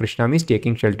shelter of Krishna means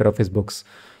taking shelter of his books.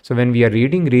 So when we are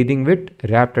reading with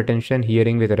rapt attention,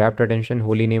 hearing with rapt attention,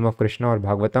 holy name of Krishna or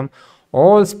Bhagavatam,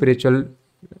 all spiritual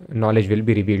knowledge will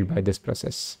be revealed by this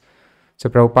process. So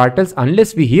Prabhupada tells,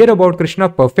 unless we hear about Krishna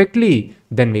perfectly,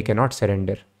 then we cannot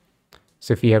surrender.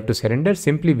 So if we have to surrender,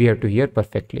 simply we have to hear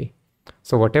perfectly.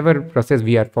 So whatever process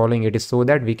we are following, it is so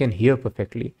that we can hear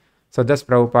perfectly. So thus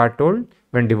Prabhupada told,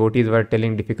 when devotees were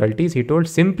telling difficulties, he told,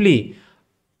 simply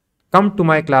come to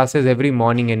my classes every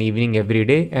morning and evening every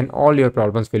day and all your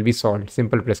problems will be solved.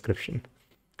 Simple prescription.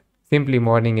 Simply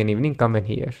morning and evening, come and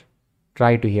hear.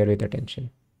 Try to hear with attention.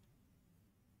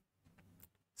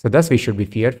 So thus we should be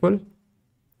fearful,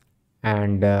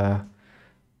 and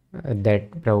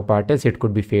that Prabhupada tells, it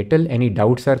could be fatal. Any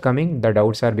doubts are coming. The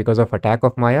doubts are because of attack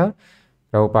of Maya.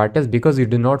 Prabhupada tells, because you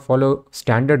do not follow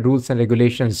standard rules and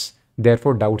regulations,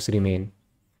 therefore doubts remain.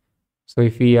 So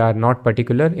if we are not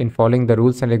particular in following the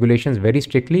rules and regulations very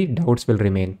strictly, doubts will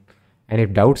remain. And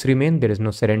if doubts remain, there is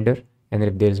no surrender. And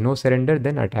if there is no surrender,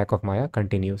 then attack of Maya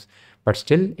continues. But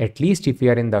still, at least if we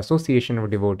are in the association of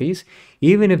devotees,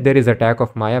 even if there is attack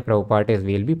of Maya, Prabhupada says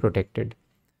we will be protected.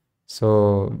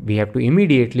 So we have to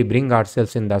immediately bring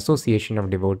ourselves in the association of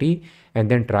devotee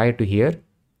and then try to hear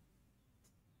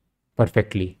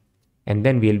perfectly. And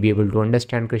then we will be able to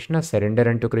understand Krishna, surrender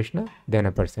unto Krishna, then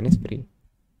a person is free.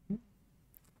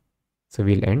 So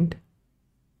we'll end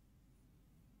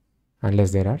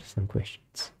unless there are some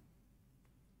questions.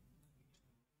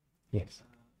 Yes.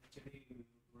 Actually, you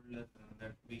told us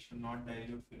that we should not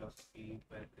dilute philosophy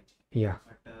while preaching. Yeah.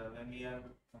 But when we are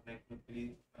like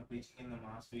preaching in the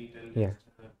mass, we tell Yeah.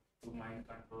 to mind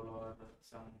control or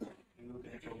some you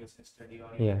can focus and study or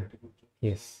Yeah.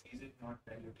 Yes. Is it not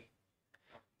diluting?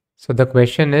 So the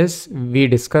question is, we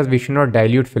discussed we should not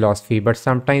dilute philosophy, but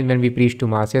sometimes when we preach to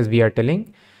masses, we are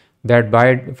telling that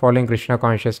by following Krishna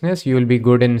consciousness, you will be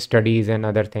good in studies and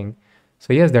other things.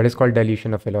 So yes, that is called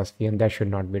dilution of philosophy, and that should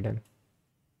not be done.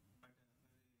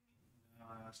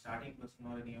 Starting person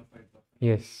or neophyte person,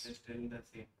 Yes. they still the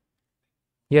same.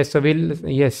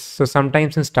 Yes, so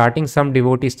sometimes in starting, some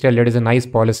devotees tell it is a nice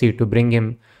policy to bring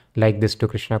him like this to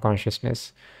Krishna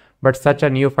consciousness. But such a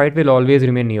neophyte will always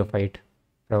remain neophyte,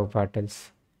 Prabhupada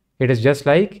tells. It is just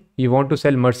like you want to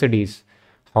sell Mercedes.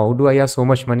 How do I have so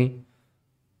much money?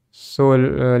 So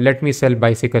let me sell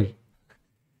bicycle.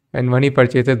 And when he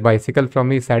purchases bicycle from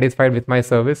me, satisfied with my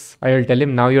service, I will tell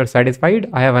him, now you are satisfied,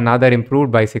 I have another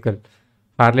improved bicycle,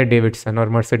 Harley Davidson or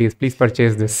Mercedes, please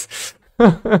purchase this.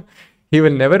 He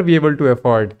will never be able to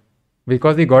afford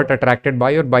because he got attracted by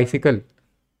your bicycle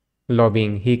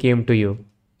lobbying. He came to you.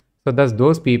 So thus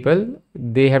those people,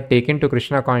 they have taken to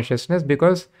Krishna consciousness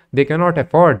because they cannot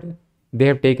afford. They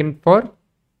have taken for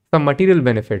some material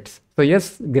benefits. So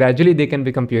yes, gradually they can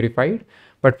become purified.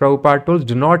 But Prabhupada told,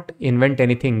 do not invent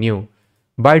anything new.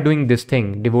 By doing this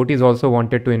thing, devotees also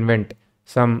wanted to invent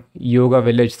some yoga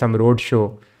village, some road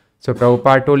show. So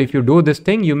Prabhupada told, if you do this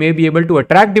thing, you may be able to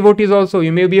attract devotees also.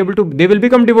 You may be able to, they will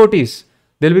become devotees.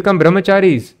 They will become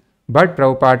brahmacharis. But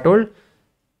Prabhupada told,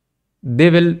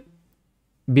 they will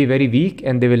be very weak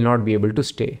and they will not be able to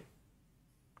stay.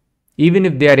 Even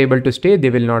if they are able to stay,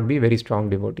 they will not be very strong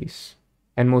devotees.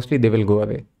 And mostly they will go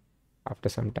away after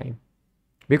some time.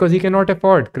 Because he cannot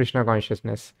afford Krishna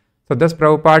consciousness. So thus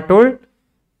Prabhupada told,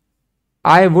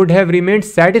 I would have remained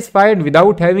satisfied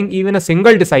without having even a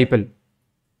single disciple.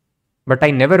 But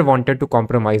I never wanted to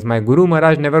compromise. My Guru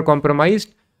Maharaj never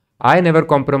compromised. I never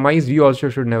compromised. You also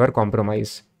should never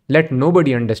compromise. Let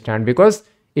nobody understand. Because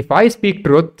if I speak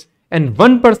truth and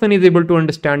one person is able to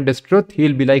understand this truth, he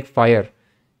will be like fire.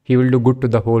 He will do good to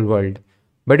the whole world.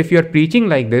 But if you are preaching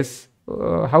like this,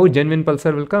 how genuine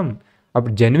pulsar will come? A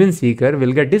genuine seeker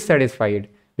will get dissatisfied.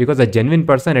 Because a genuine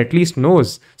person at least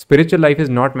knows spiritual life is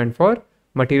not meant for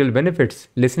material benefits.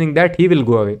 Listening that, he will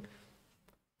go away.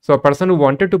 So a person who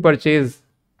wanted to purchase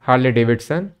Harley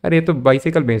Davidson, अरे ये तो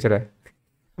bicycle बेच रहा है,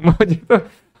 मुझे तो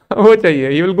वो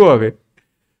चाहिए, he will go away.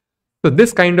 So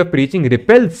this kind of preaching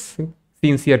repels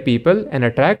sincere people and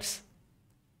attracts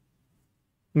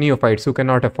neophytes who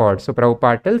cannot afford. So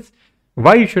Prabhupada tells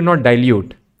why you should not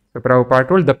dilute. So Prabhupada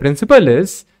told the principle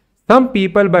is some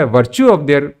people by virtue of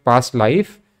their past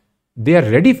life, they are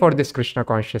ready for this Krishna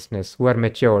consciousness, who are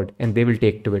matured and they will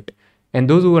take to it. And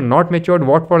those who are not matured,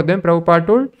 what for them? Prabhupada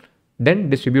told, then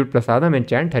distribute prasadam and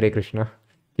chant Hare Krishna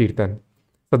Kirtan.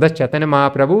 So thus Chaitanya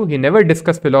Mahaprabhu, he never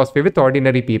discussed philosophy with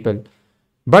ordinary people.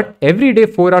 But every day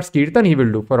 4 hours Kirtan he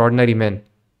will do for ordinary men.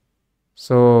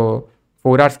 So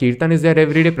 4 hours Kirtan is there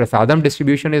every day, prasadam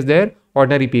distribution is there.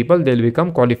 Ordinary people, they will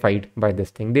become qualified by this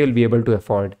thing. They will be able to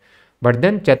afford. But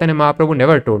then Chaitanya Mahaprabhu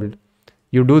never told,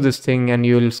 you do this thing and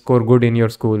you will score good in your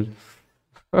school.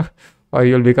 Or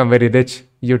you will become very rich.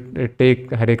 You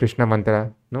take Hare Krishna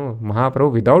mantra. No,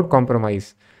 Mahaprabhu without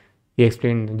compromise. He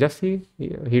explained, just see,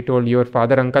 he told your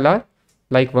father, uncle are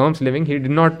like worms living. He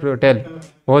did not tell,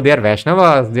 oh, they are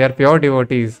Vaishnavas, they are pure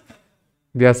devotees.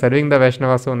 They are serving the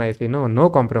Vaishnavas so nicely. No, no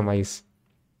compromise.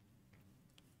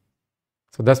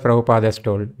 So thus Prabhupada has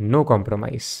told, no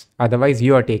compromise. Otherwise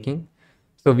you are taking.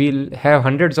 So we'll have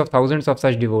hundreds of thousands of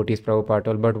such devotees, Prabhupada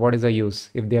told, but what is the use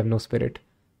if they have no spirit?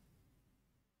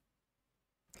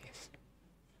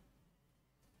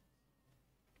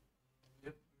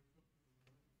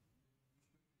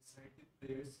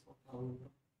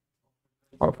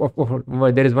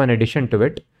 There is one addition to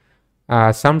it.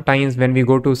 Sometimes when we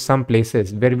go to some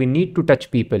places where we need to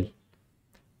touch people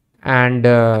and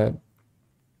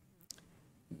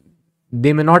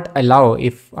they may not allow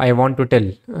if I want to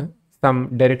tell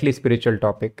some directly spiritual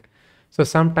topic. So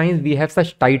sometimes we have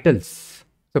such titles.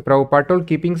 So Prabhupada told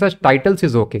keeping such titles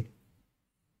is okay.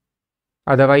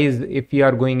 Otherwise, if you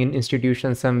are going in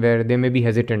institution somewhere, they may be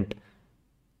hesitant.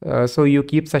 So you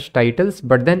keep such titles,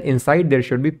 but then inside there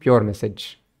should be pure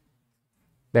message.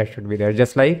 That should be there.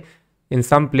 Just like in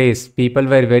some place, people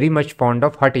were very much fond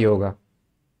of Hatha Yoga.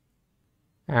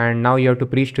 And now you have to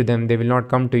preach to them, they will not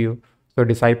come to you. So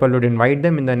disciple would invite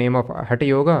them in the name of Hatha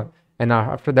Yoga. And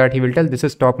after that, he will tell, this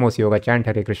is topmost yoga, chant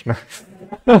Hare Krishna.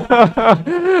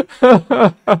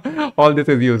 All this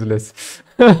is useless.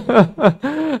 So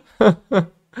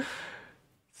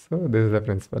this is the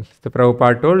principle. So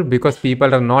Prabhupada told, because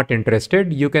people are not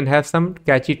interested, you can have some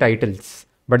catchy titles.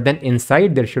 But then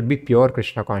inside there should be pure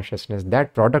Krishna consciousness.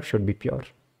 That product should be pure.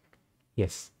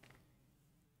 Yes.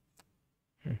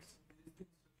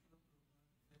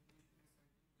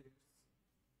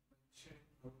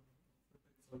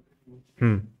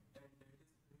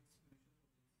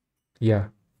 Yeah.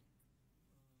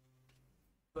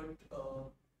 But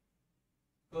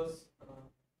because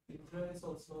Indra is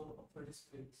also offered his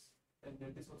praise, and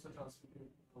that is also transmitted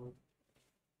out.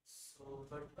 So,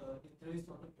 but Indra is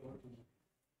not a pure being.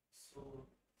 So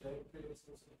that praise is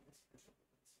also special.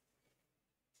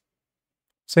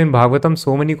 So in Bhagavatam,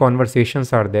 so many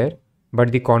conversations are there,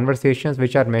 but the conversations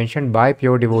which are mentioned by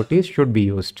pure devotees should be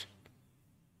used.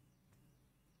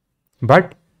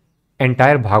 But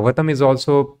entire Bhagavatam is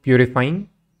also purifying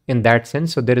in that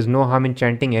sense. So there is no harm in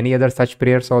chanting any other such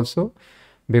prayers also,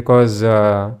 because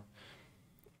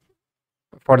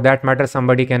for that matter,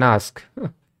 somebody can ask.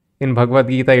 In Bhagavad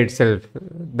Gita itself,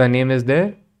 the name is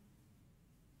there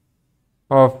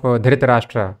of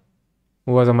Dhritarashtra,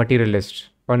 who was a materialist.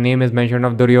 Or name is mentioned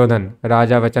of Duryodhan,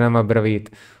 Raja Vachanam Abravit,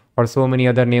 or so many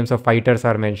other names of fighters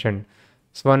are mentioned.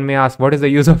 So one may ask, what is the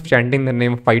use of chanting the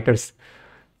name of fighters?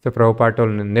 So Prabhupada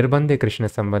told, Nirbandhe Krishna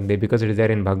Sambandhe, because it is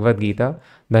there in Bhagavad Gita,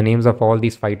 the names of all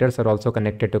these fighters are also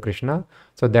connected to Krishna.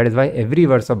 So that is why every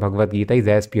verse of Bhagavad Gita is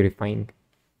as purifying.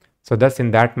 So thus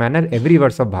in that manner, every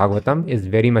verse of Bhagavatam is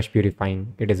very much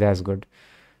purifying. It is as good.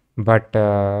 But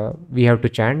we have to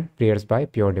chant prayers by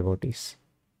pure devotees.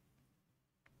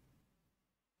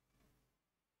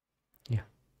 Yeah.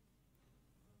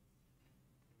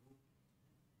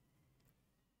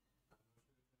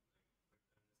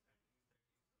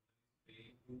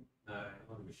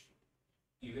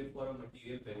 Even for a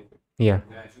material benefit. Yeah.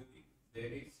 Gradually, there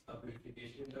is a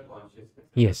purification in the consciousness.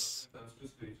 Yes. When it comes to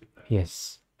spiritual practice.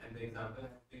 Yes. And the example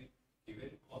has been given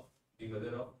of the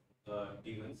mother of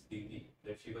demons, Diti,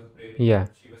 that she was praying. Yeah.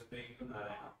 She was praying to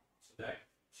Narayana so that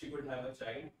she would have a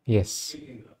child. Yes. With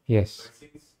Indra. Yes. But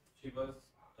since she was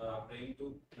praying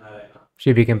to Narayana,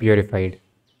 She became purified.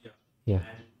 yeah. Yeah.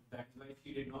 And that's why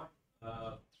she did not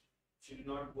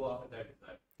go after that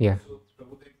desire. Yeah. So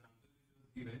Prabhu, the example is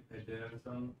given that there are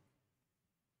some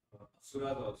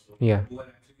asuras also Yeah. who are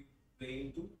actually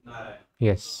praying to Narayana.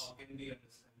 Yes. So how can we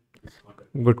understand this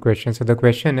concept? Good question. So the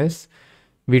question is,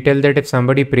 we tell that if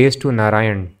somebody prays to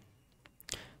Narayan,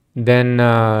 then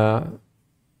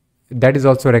that is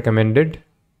also recommended,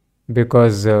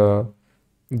 because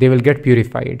they will get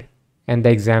purified. And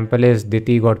the example is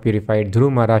Diti got purified,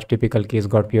 Dhruv Maharaj typical case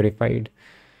got purified.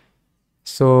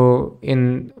 So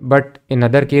but in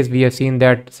other case we have seen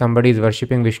that somebody is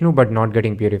worshipping Vishnu but not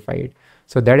getting purified.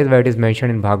 So that is why it is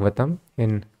mentioned in Bhagavatam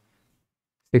in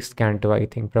 6th canto, I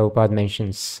think Prabhupada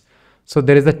mentions. So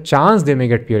there is a chance they may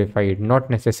get purified, not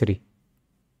necessary.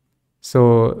 So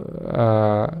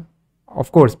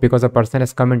of course, because a person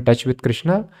has come in touch with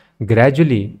Krishna,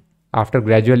 gradually, after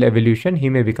gradual evolution, he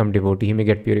may become devotee, he may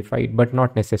get purified, but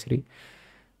not necessary.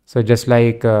 So just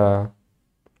like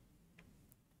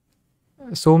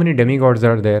so many demigods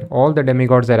are there, all the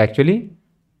demigods are actually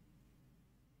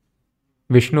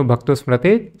Vishnu Bhakto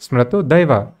Smrato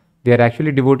Daiva. They are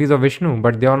actually devotees of Vishnu,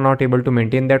 but they are not able to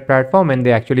maintain that platform and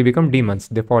they actually become demons,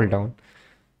 they fall down.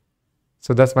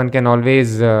 So thus one can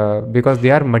always, because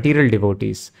they are material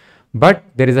devotees, but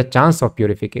there is a chance of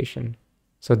purification.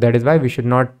 So that is why we should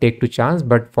not take to chance,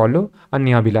 but follow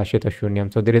Anyabhilashita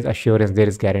Shunyam. So there is assurance, there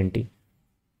is guarantee.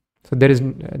 So there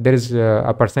is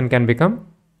a person can come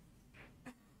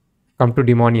to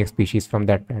demonic species from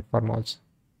that platform also.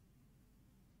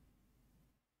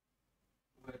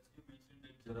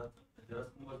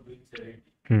 Was doing charity.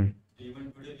 Hmm.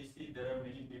 Even today we see there are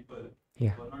many people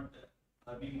Yeah. who are not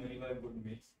earning money by good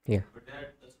means, Yeah. but they are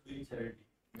just doing charity.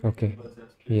 Okay. Temples have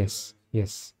spiritual Yes.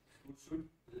 Yes. Should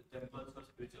temples or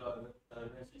spiritual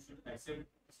organizations should accept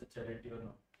such charity or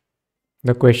not?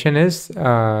 The question is,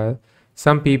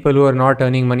 some people who are not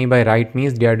earning money by right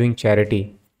means, they are doing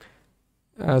charity.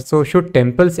 So should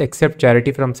temples accept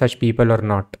charity from such people or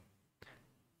not?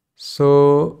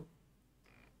 So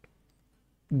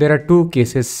there are two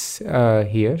cases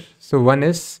here. So one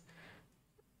is,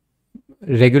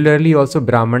 regularly also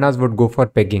Brahmanas would go for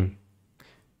begging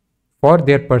for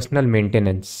their personal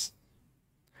maintenance.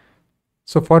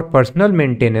 So for personal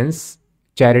maintenance,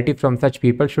 charity from such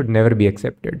people should never be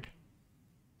accepted.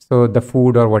 So the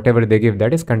food or whatever they give,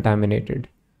 that is contaminated.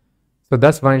 So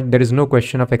thus there is no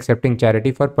question of accepting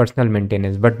charity for personal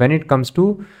maintenance. But when it comes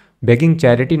to begging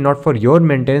charity not for your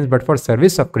maintenance but for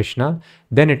service of Krishna,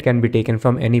 then it can be taken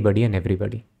from anybody and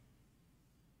everybody.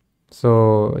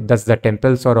 So thus the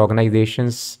temples or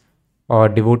organizations or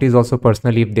devotees also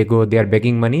personally, if they go, they are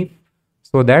begging money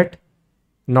so that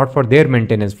not for their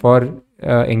maintenance, for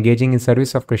engaging in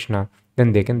service of Krishna,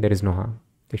 then there is no harm.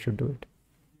 They should do it.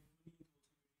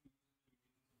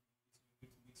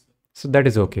 So that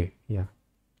is okay. Yeah.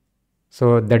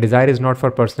 So the desire is not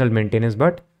for personal maintenance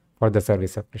but for the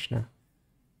service of Krishna.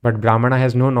 But Brahmana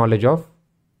has no knowledge of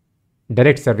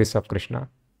direct service of Krishna.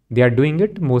 They are doing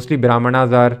it. Mostly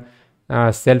Brahmanas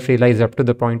are self-realized up to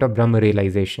the point of Brahma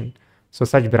realization. So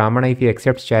such Brahmana, if he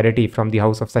accepts charity from the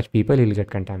house of such people, he will get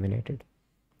contaminated.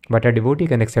 But a devotee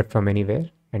can accept from anywhere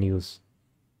and use.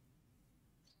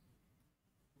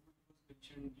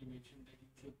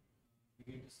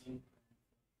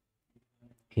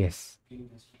 Yes.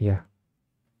 Yeah.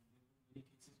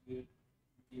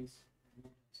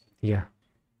 Yeah.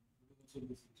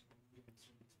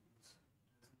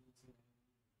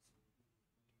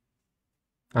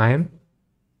 I am.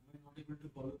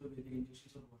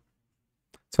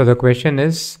 So the question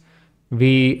is,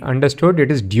 we understood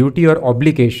it is duty or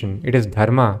obligation. It is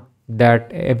dharma that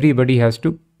everybody has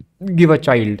to give a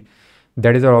child.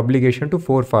 That is our obligation to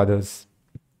forefathers.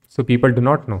 So people do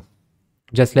not know.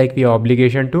 Just like we have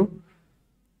obligation to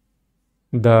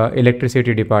the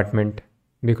electricity department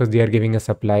because they are giving a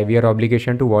supply. We are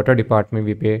obligation to water department,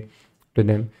 we pay to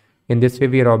them. In this way,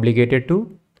 we are obligated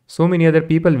to so many other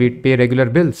people. We pay regular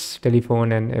bills,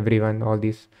 telephone and everyone, all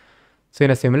these. So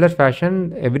in a similar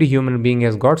fashion, every human being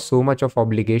has got so much of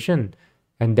obligation,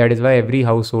 and that is why every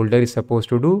householder is supposed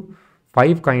to do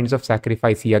 5 kinds of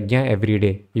sacrifice, yajna, every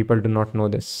day. People do not know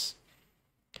this.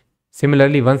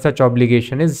 Similarly, one such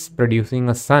obligation is producing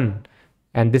a son,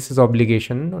 and this is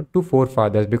obligation to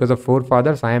forefathers. Because of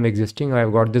forefathers, I am existing, I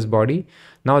have got this body.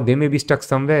 Now they may be stuck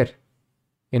somewhere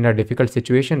in a difficult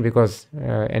situation because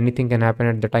anything can happen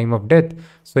at the time of death.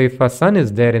 So if a son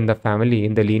is there in the family,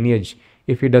 in the lineage,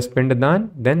 if he does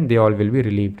pindadan, then they all will be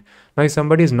relieved. Now if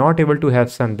somebody is not able to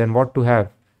have son, then what to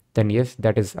have? Then yes,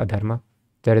 that is adharma.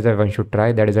 That is why one should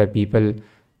try. That is why people.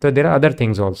 So there are other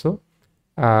things also.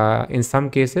 In some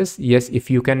cases, yes, if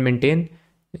you can maintain,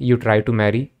 you try to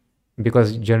marry,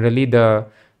 because generally the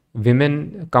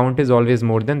women count is always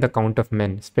more than the count of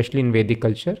men, especially in Vedic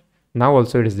culture. Now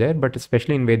also it is there, but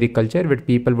especially in Vedic culture, where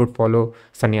people would follow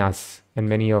sannyas, and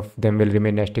many of them will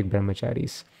remain ascetic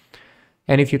brahmacharis.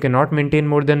 And if you cannot maintain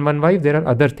more than one wife, there are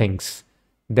other things.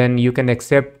 Then you can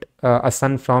accept a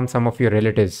son from some of your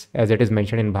relatives, as it is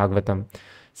mentioned in Bhagavatam.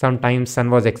 Sometimes son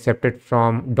was accepted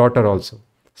from daughter also.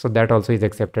 So that also is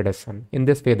accepted as son. In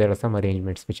this way, there are some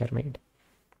arrangements which are made.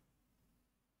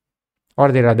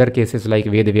 Or there are other cases like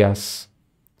Vedvyas.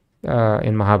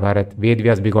 in Mahabharata. Ved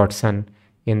Vyas begot son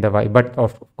in the wife. But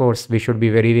of course, we should be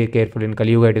very, very careful. In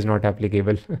Kali Yuga, it is not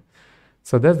applicable.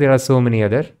 So thus, there are so many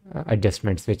other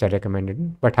adjustments which are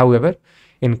recommended. But however,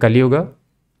 in Kali Yuga,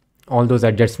 all those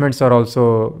adjustments are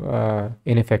also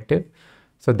ineffective.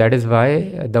 So that is why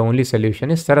the only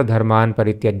solution is Saradharman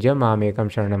Parityajya Mamekam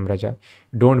Sharanam Raja.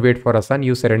 Don't wait for a son,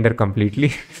 you surrender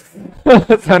completely.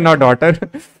 Son or daughter.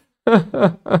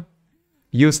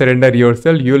 You surrender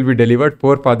yourself, you will be delivered.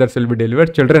 Forefathers will be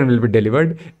delivered, children will be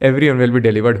delivered, everyone will be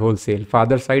delivered wholesale.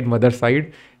 Father side, mother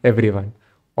side, everyone.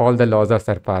 All the laws are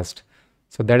surpassed.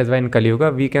 So that is why in Kali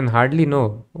Yuga we can hardly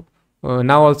know.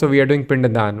 Now also we are doing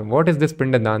Pindadan. What is this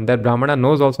Pindadan? That Brahmana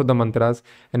knows also the mantras.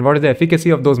 And what is the efficacy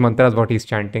of those mantras, what he is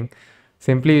chanting?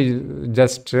 Simply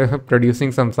just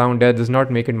producing some sound there does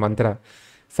not make it mantra.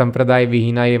 Sampradaya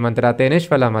vihina ye mantra te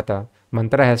nishphala mata.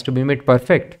 Mantra has to be made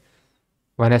perfect.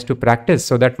 One has to practice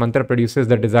so that mantra produces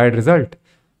the desired result.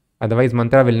 Otherwise,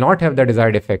 mantra will not have the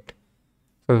desired effect.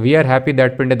 So we are happy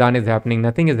that Pindadan is happening.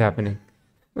 Nothing is happening.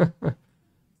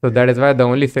 So that is why the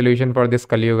only solution for this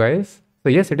Kali Yuga is. So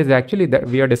yes, it is actually that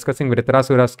we are discussing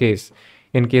Vritrasura's case.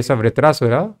 In case of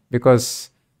Vritrasura,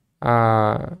 because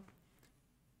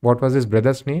what was his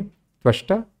brother's name?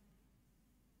 Twashta?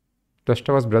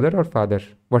 Twashta was brother or father?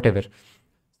 Whatever.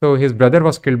 So his brother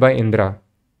was killed by Indra.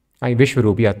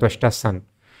 Vishwarupa, Twashta's son.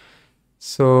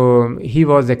 So he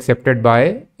was killed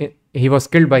by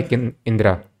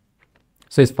Indra.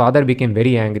 So his father became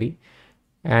very angry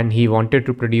and he wanted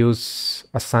to produce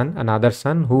a son, another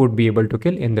son who would be able to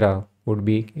kill Indra, would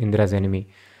be Indra's enemy.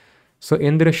 So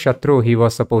Indra Shatru he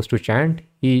was supposed to chant.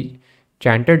 He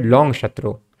chanted long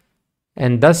Shatru.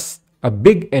 And thus a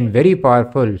big and very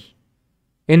powerful,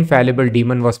 infallible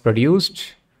demon was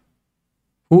produced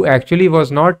who actually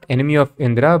was not enemy of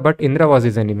Indra, but Indra was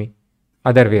his enemy.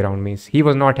 Other way around means he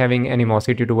was not having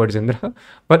animosity towards Indra,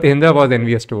 but Indra was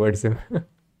envious towards him.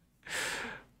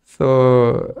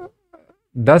 So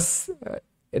thus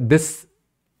this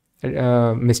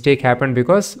mistake happened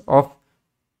because of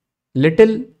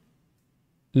little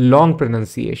long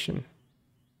pronunciation.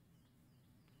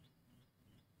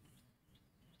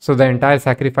 So the entire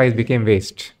sacrifice became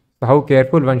waste. So how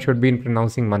careful one should be in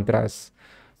pronouncing mantras.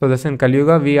 So thus in Kali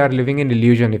Yuga, we are living in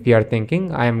illusion if we are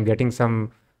thinking, I am getting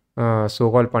some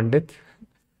so-called Pandit.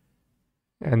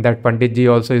 And that Pandit ji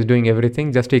also is doing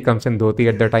everything. Just he comes in dhoti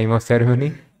at the time of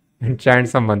ceremony and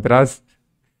chants some mantras.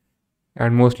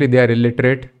 And mostly they are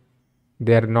illiterate.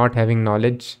 They are not having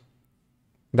knowledge.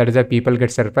 That is why people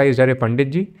get surprised. Are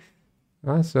Pandit ji?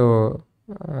 So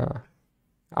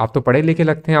आप तो पढ़े लिखे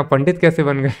लगते हैं, आप पंडित कैसे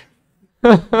बन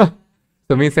गए?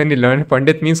 So means any learned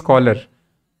Pandit means scholar.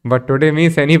 But today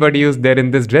means anybody who's there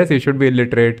in this dress, you should be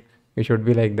illiterate. You should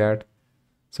be like that.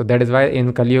 So that is why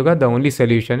in Kali Yuga, the only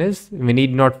solution is we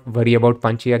need not worry about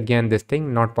Panchayagya and this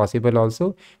thing. Not possible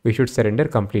also. We should surrender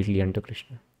completely unto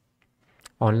Krishna.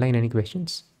 Online, any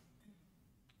questions?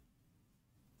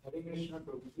 Hare Krishna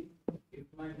Prabhuji, if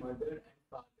my mother and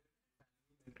father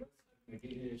are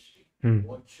materialistic,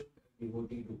 what should a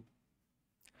devotee do?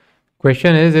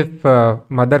 Question is, if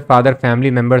mother, father,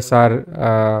 family members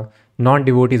are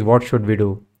non-devotees, what should we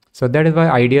do? So that is why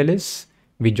ideal is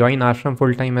we join ashram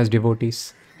full time as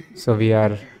devotees. So we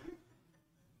are...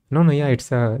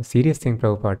 it's a serious thing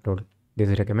Prabhupada told. This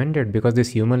is recommended because this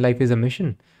human life is a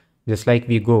mission. Just like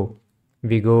we go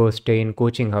stay in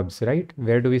coaching hubs, right?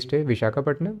 Where do we stay?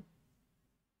 Visakhapatnam?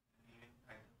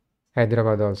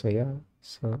 Hyderabad also, yeah.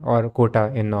 So, or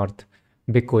Kota in north.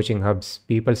 Big coaching hubs.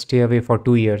 People stay away for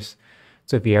 2 years.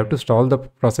 So if we have to stall the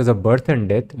process of birth and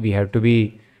death, we have to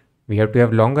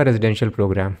have longer residential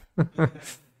program.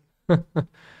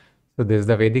 So this is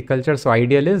the Vedic culture. So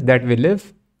ideal is that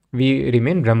we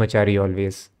remain brahmachari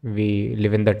always. We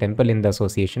live in the temple in the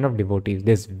association of devotees.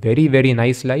 This very, very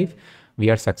nice life, we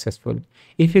are successful.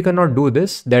 If we cannot do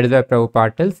this, that is why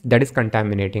Prabhupada tells, that is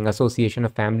contaminating association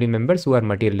of family members who are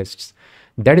materialists.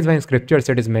 That is why in scriptures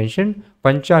it is mentioned,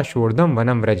 Pancha Shordam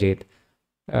Vanam Vrajet.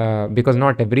 Because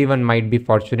not everyone might be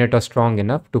fortunate or strong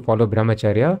enough to follow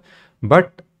brahmacharya,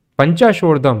 but Pancha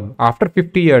Shordam, after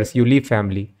 50 years you leave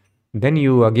family, then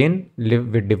you again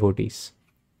live with devotees.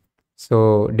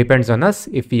 So depends on us.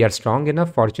 If we are strong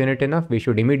enough, fortunate enough, we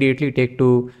should immediately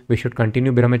we should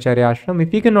continue brahmacharya ashram.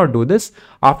 If we cannot do this,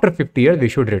 after 50 years we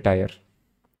should retire.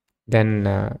 Then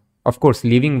of course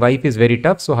leaving wife is very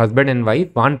tough. So husband and wife,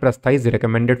 Vanprastha is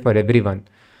recommended for everyone.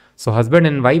 So husband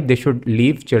and wife, they should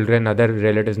leave children, other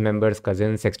relatives, members,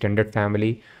 cousins, extended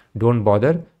family. Don't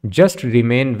bother. Just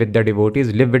remain with the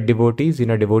devotees, live with devotees in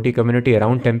a devotee community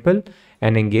around temple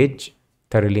and engage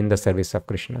thoroughly in the service of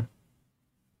Krishna.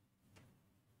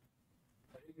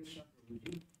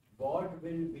 What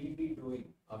will we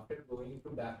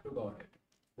back to Godhead,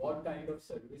 what kind of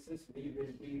services we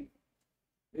will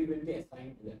be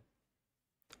assigned to them?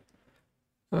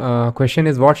 Question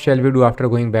is, what shall we do after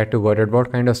going back to Godhead?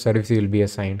 What kind of service you will be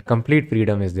assigned? Complete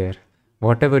freedom is there.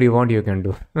 Whatever you want, you can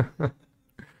do.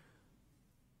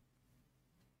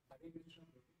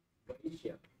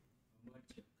 Vaishya,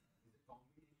 merchant, is a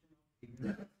combination of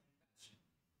ignorance and passion.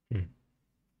 Hmm.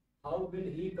 How will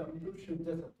he come to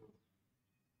Shuddha Sattva?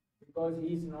 Because he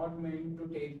is not meant to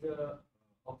take the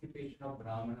occupation of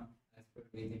Brahmana as per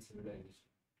Vedic civilization.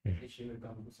 He will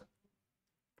come to Sattva.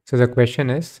 So the question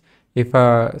is, if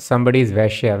somebody is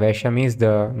Vaishya, Vaishya means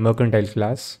the mercantile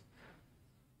class.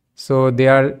 So they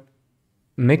are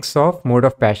mix of mode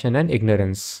of passion and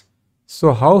ignorance.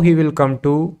 So how he will come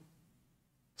to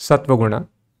Sattva Guna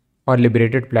or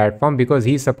liberated platform, because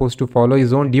he is supposed to follow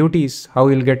his own duties. How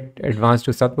he will get advanced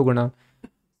to Sattva Guna?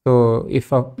 So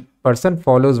if a person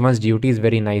follows one's duties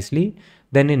very nicely,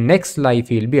 then in next life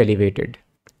he will be elevated.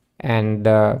 And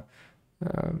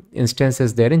instance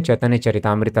is there in Chaitanya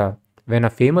Charitamrita, when a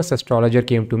famous astrologer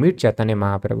came to meet Chaitanya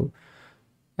Mahaprabhu.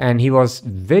 And he was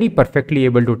very perfectly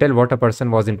able to tell what a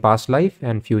person was in past life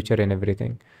and future and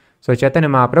everything. So Chaitanya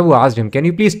Mahaprabhu asked him, can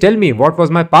you please tell me what was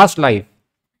my past life?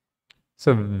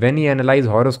 So when he analyzed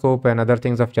horoscope and other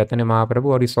things of Chaitanya Mahaprabhu,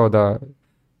 or he saw the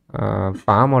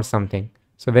palm or something,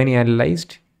 so when he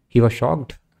analyzed, he was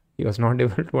shocked. He was not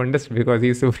able to understand because he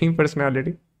is Supreme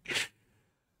Personality.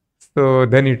 So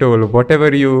then he told,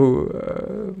 whatever you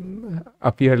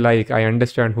appear like, I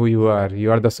understand who you are.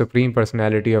 You are the Supreme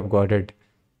Personality of Godhead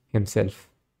Himself.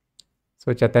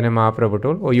 So Chaitanya Mahaprabhu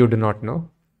told, oh, you do not know.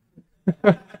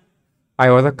 I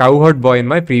was a cowherd boy in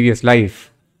my previous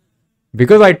life.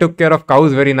 Because I took care of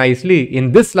cows very nicely,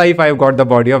 in this life I have got the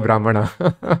body of Brahmana.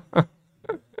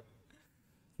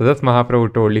 So that's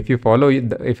Mahaprabhu told, if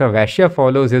a Vaishya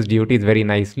follows his duties very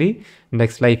nicely,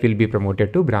 next life will be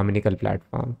promoted to Brahminical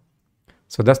platform.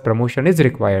 So thus promotion is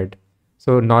required.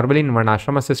 So normally in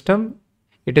Varnashrama system,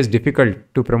 it is difficult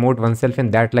to promote oneself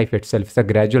in that life itself. It's a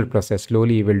gradual process.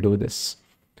 Slowly you will do this.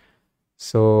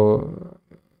 So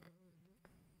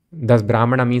thus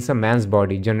Brahmana means a man's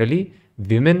body. Generally,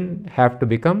 women have to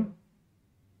become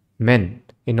men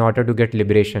in order to get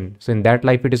liberation. So in that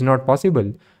life it is not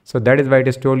possible. So that is why it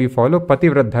is told you follow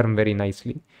Pativrat Dharma very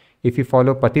nicely. If you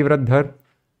follow Pativrat Dharma,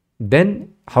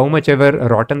 then how much ever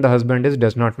rotten the husband is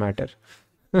does not matter.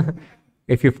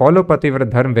 If you follow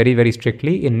Pativrat Dharma very, very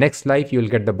strictly, in next life you will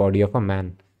get the body of a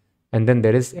man. And then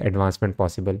there is advancement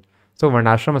possible. So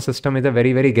Varnashrama system is a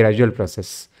very, very gradual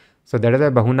process. So that is why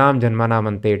Bahunam Janmanam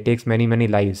Ante, it takes many, many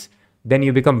lives. Then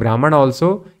you become Brahmana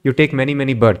also, you take many,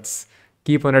 many births.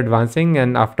 Keep on advancing,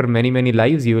 and after many, many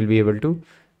lives, you will be able to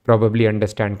probably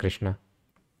understand Krishna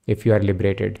if you are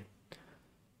liberated.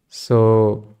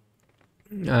 So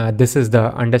this is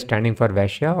the understanding for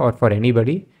Vaishya or for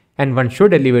anybody. And one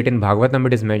should elevate. In Bhagavatam,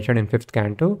 it is mentioned in 5th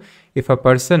canto, if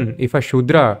a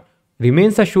Shudra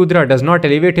remains a Shudra, does not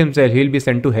elevate himself, he will be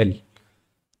sent to hell.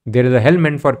 There is a hell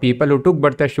meant for people who took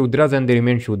birth as Shudras and they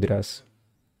remain Shudras.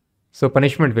 So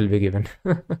punishment will be given.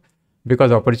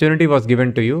 Because opportunity was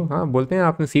given to you. हाँ बोलते हैं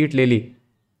आपने seat ले ली,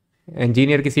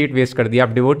 engineer की seat waste कर दी, आप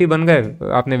devotee बन गए,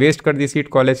 आपने वेस्ट कर दी सीट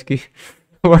कॉलेज की.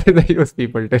 What is the use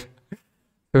people tell.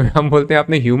 तो हम बोलते हैं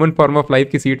आपने ह्यूमन फॉर्म ऑफ लाइफ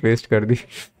की सीट वेस्ट कर दी.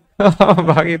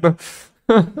 बाकी तो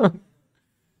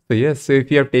so yes, so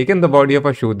if you have taken the body of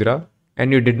a Shudra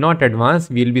and you did not advance,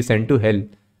 we will be sent to hell.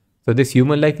 So this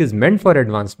human life is meant for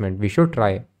advancement. We should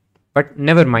try. But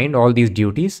never mind all these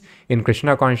duties. In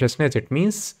Krishna consciousness, it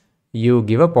means you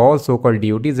give up all so-called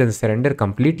duties and surrender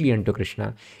completely unto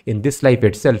Krishna. In this life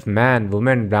itself, man,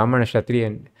 woman, Brahmana, Kshatriya,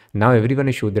 and now everyone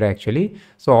is Shudra actually.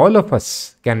 So all of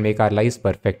us can make our lives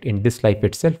perfect in this life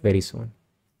itself very soon.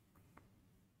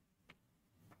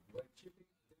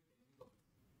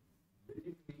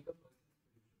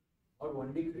 Or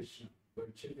only Krishna,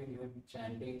 worshipping him,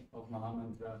 chanting of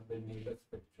Mahamantra will make us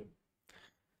spiritual.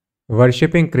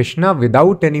 Worshipping Krishna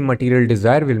without any material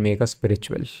desire will make us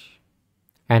spiritual.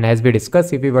 And as we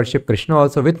discussed, if we worship Krishna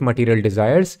also with material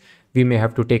desires, we may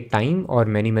have to take time or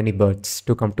many, many births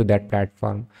to come to that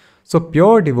platform. So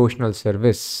pure devotional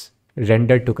service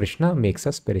rendered to Krishna makes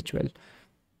us spiritual.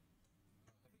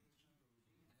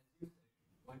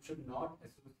 One should not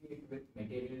associate with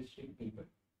materialistic people.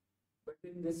 But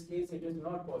in this case, it is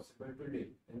not possible to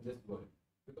live in this world.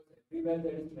 Because everywhere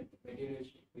there is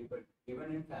materialistic people,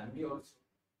 even in family also.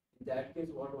 In that case,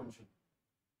 what one should do?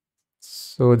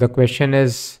 So the question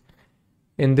is,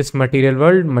 in this material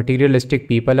world, materialistic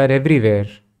people are everywhere.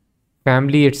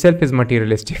 Family itself is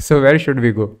materialistic. So where should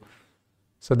we go?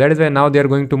 So that is why now they are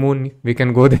going to moon. We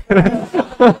can go there.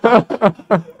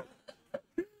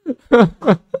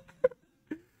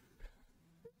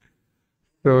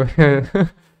 So,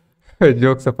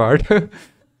 jokes apart,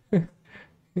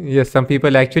 yes, some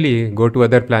people actually go to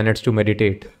other planets to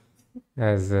meditate.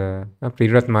 As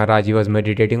Prithviraj Maharaj, he was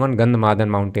meditating on Gandhamadan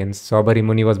mountains. Saubari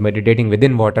Muni was meditating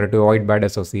within water to avoid bad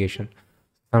association.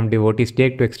 Some devotees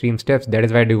take to extreme steps. That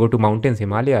is why they go to mountains,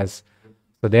 Himalayas.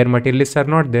 So their materialists are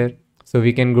not there. So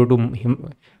we can go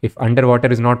to if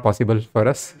underwater is not possible for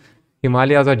us,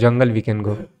 Himalayas or jungle we can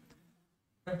go.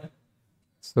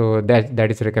 So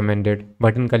that is recommended.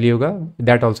 But in Kali Yuga,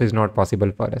 that also is not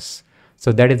possible for us.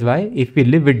 So that is why if we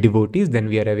live with devotees, then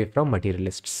we are away from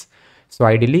materialists. So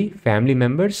ideally, family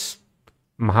members,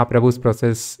 Mahaprabhu's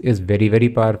process is very, very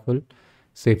powerful.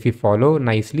 So if you follow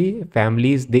nicely,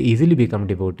 families, they easily become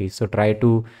devotees. So try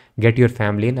to get your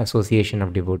family in association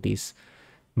of devotees.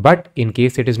 But in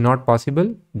case it is not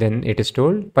possible, then it is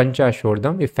told, Pancha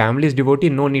Shodam. If family is devotee,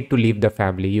 no need to leave the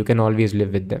family. You can always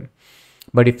live with them.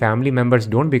 But if family members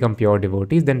don't become pure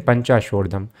devotees, then Pancha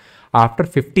Shodam. After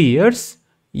 50 years,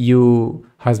 you,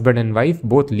 husband and wife,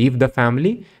 both leave the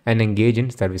family and engage in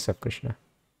service of Krishna.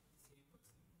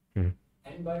 And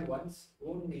by one's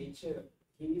own nature,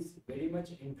 he is very much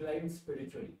inclined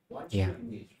spiritually, wants Yeah. to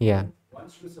engage, Yeah.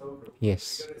 wants to serve Prabhu,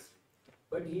 Yes. vigorously.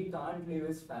 But he can't leave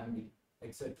his family,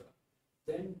 etc.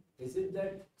 Then is it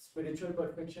that spiritual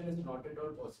perfection is not at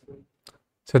all possible?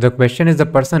 So the question is, the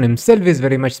person himself is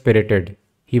very much spirited.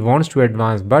 He wants to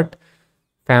advance, but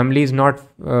family is not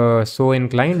so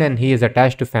inclined and he is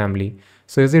attached to family.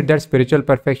 So is it that spiritual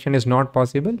perfection is not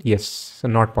possible? Yes, so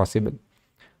not possible.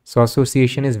 So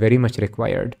association is very much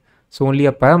required. So only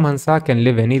a Paramhansa can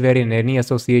live anywhere in any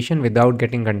association without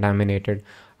getting contaminated.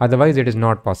 Otherwise it is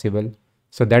not possible.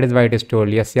 So that is why it is told,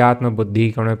 Yasyatma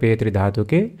buddhi kanape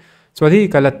tridhatuke swadhi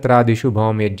kalatradishu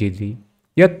bhaum yajjidi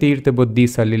yat tirtha buddhi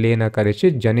salilena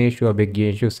karishit janeshu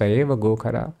abhigyeshu sayeva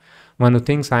gokhara. One who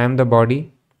thinks I am the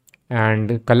body and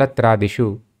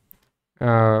kalatradishu,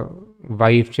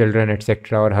 wife, children,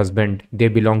 etc., or husband, they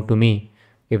belong to me.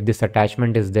 If this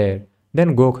attachment is there,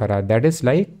 then gokhara, that is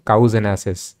like cows and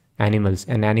asses, animals,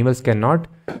 and animals cannot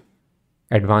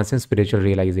advance in spiritual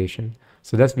realization.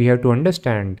 So thus we have to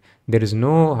understand there is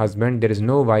no husband, there is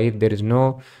no wife, there is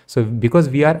no, so because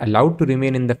we are allowed to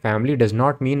remain in the family does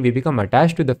not mean we become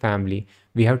attached to the family.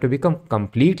 We have to become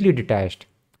completely detached.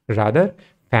 Rather,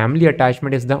 family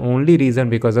attachment is the only reason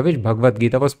because of which Bhagavad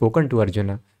Gita was spoken to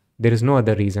Arjuna. There is no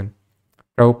other reason.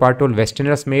 Prabhupada told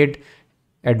Westerners made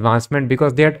advancement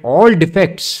because they had all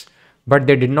defects, but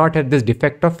they did not have this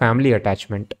defect of family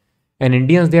attachment. And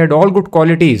Indians, they had all good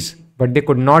qualities, but they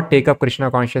could not take up Krishna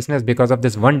consciousness because of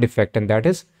this one defect, and that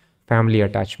is family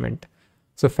attachment.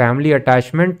 So family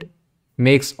attachment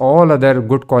makes all other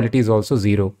good qualities also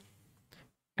zero.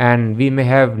 And we may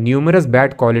have numerous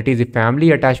bad qualities. If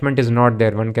family attachment is not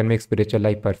there, one can make spiritual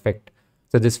life perfect.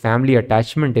 So this family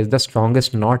attachment is the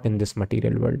strongest knot in this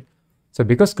material world. So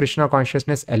because Krishna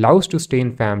consciousness allows to stay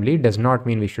in family does not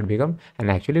mean we should become, and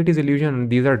actually it is illusion.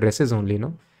 These are dresses only,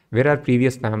 no? Where are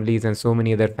previous families and so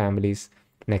many other families?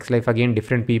 Next life again,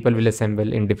 different people will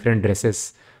assemble in different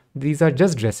dresses. These are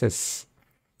just dresses.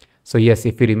 So yes,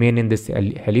 if we remain in this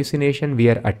hallucination, we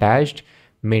are attached,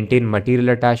 maintain material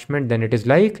attachment, then it is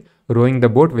like rowing the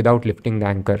boat without lifting the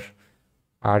anchor.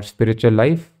 Our spiritual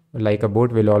life, like a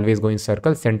boat, will always go in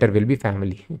circle. Center will be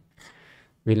family.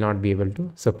 Will not be able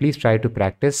to. So please try to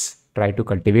practice, try to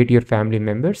cultivate your family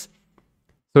members.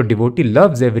 So devotee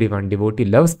loves everyone. Devotee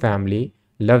loves family,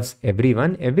 loves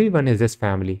everyone. Everyone is his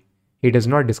family. He does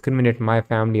not discriminate my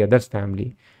family, others'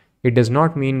 family. It does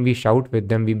not mean we shout with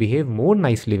them. We behave more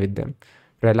nicely with them.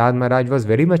 Prahlad Maharaj was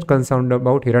very much concerned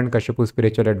about Hiranyakashipu's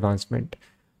spiritual advancement.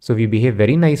 So we behave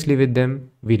very nicely with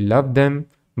them. We love them.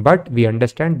 But we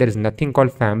understand there is nothing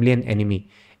called family and enemy.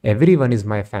 Everyone is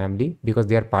my family because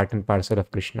they are part and parcel of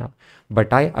Krishna.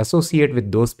 But I associate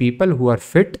with those people who are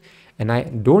fit, and I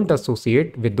don't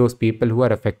associate with those people who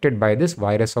are affected by this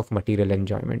virus of material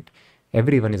enjoyment.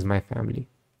 Everyone is my family.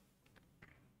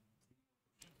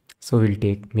 So we'll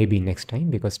take maybe next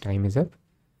time because time is up.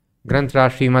 ग्रंथ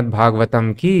राज श्रीमद्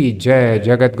भागवतम की जय,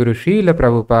 जगत गुरु श्रील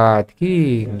प्रभुपाद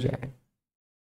की जय.